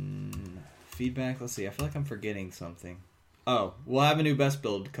 And feedback. Let's see. I feel like I'm forgetting something. Oh, we'll have a new best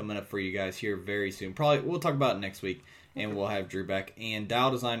build coming up for you guys here very soon. Probably we'll talk about it next week, and we'll have Drew back. And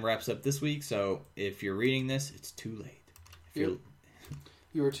Dial Design wraps up this week, so if you're reading this, it's too late. You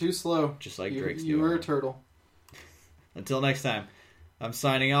were too slow. Just like Drake's You were a turtle. Until next time, I'm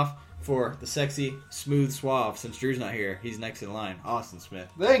signing off for the sexy, smooth, suave. Since Drew's not here, he's next in line. Austin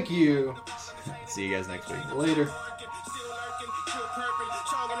Smith. Thank you. See you guys next week. Later.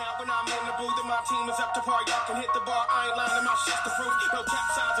 My team is up to par, y'all can hit the bar. I ain't lying, my shit's the proof. No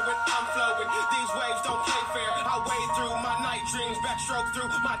capsizing when I'm flowing. These waves don't play fair. I wade through my night dreams, backstroke through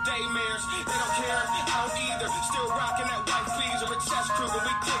my daymares. They don't care, I don't either. Still rocking that white fleas or a chest crew, but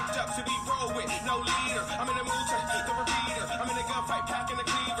we clicked up to be roll with no leader.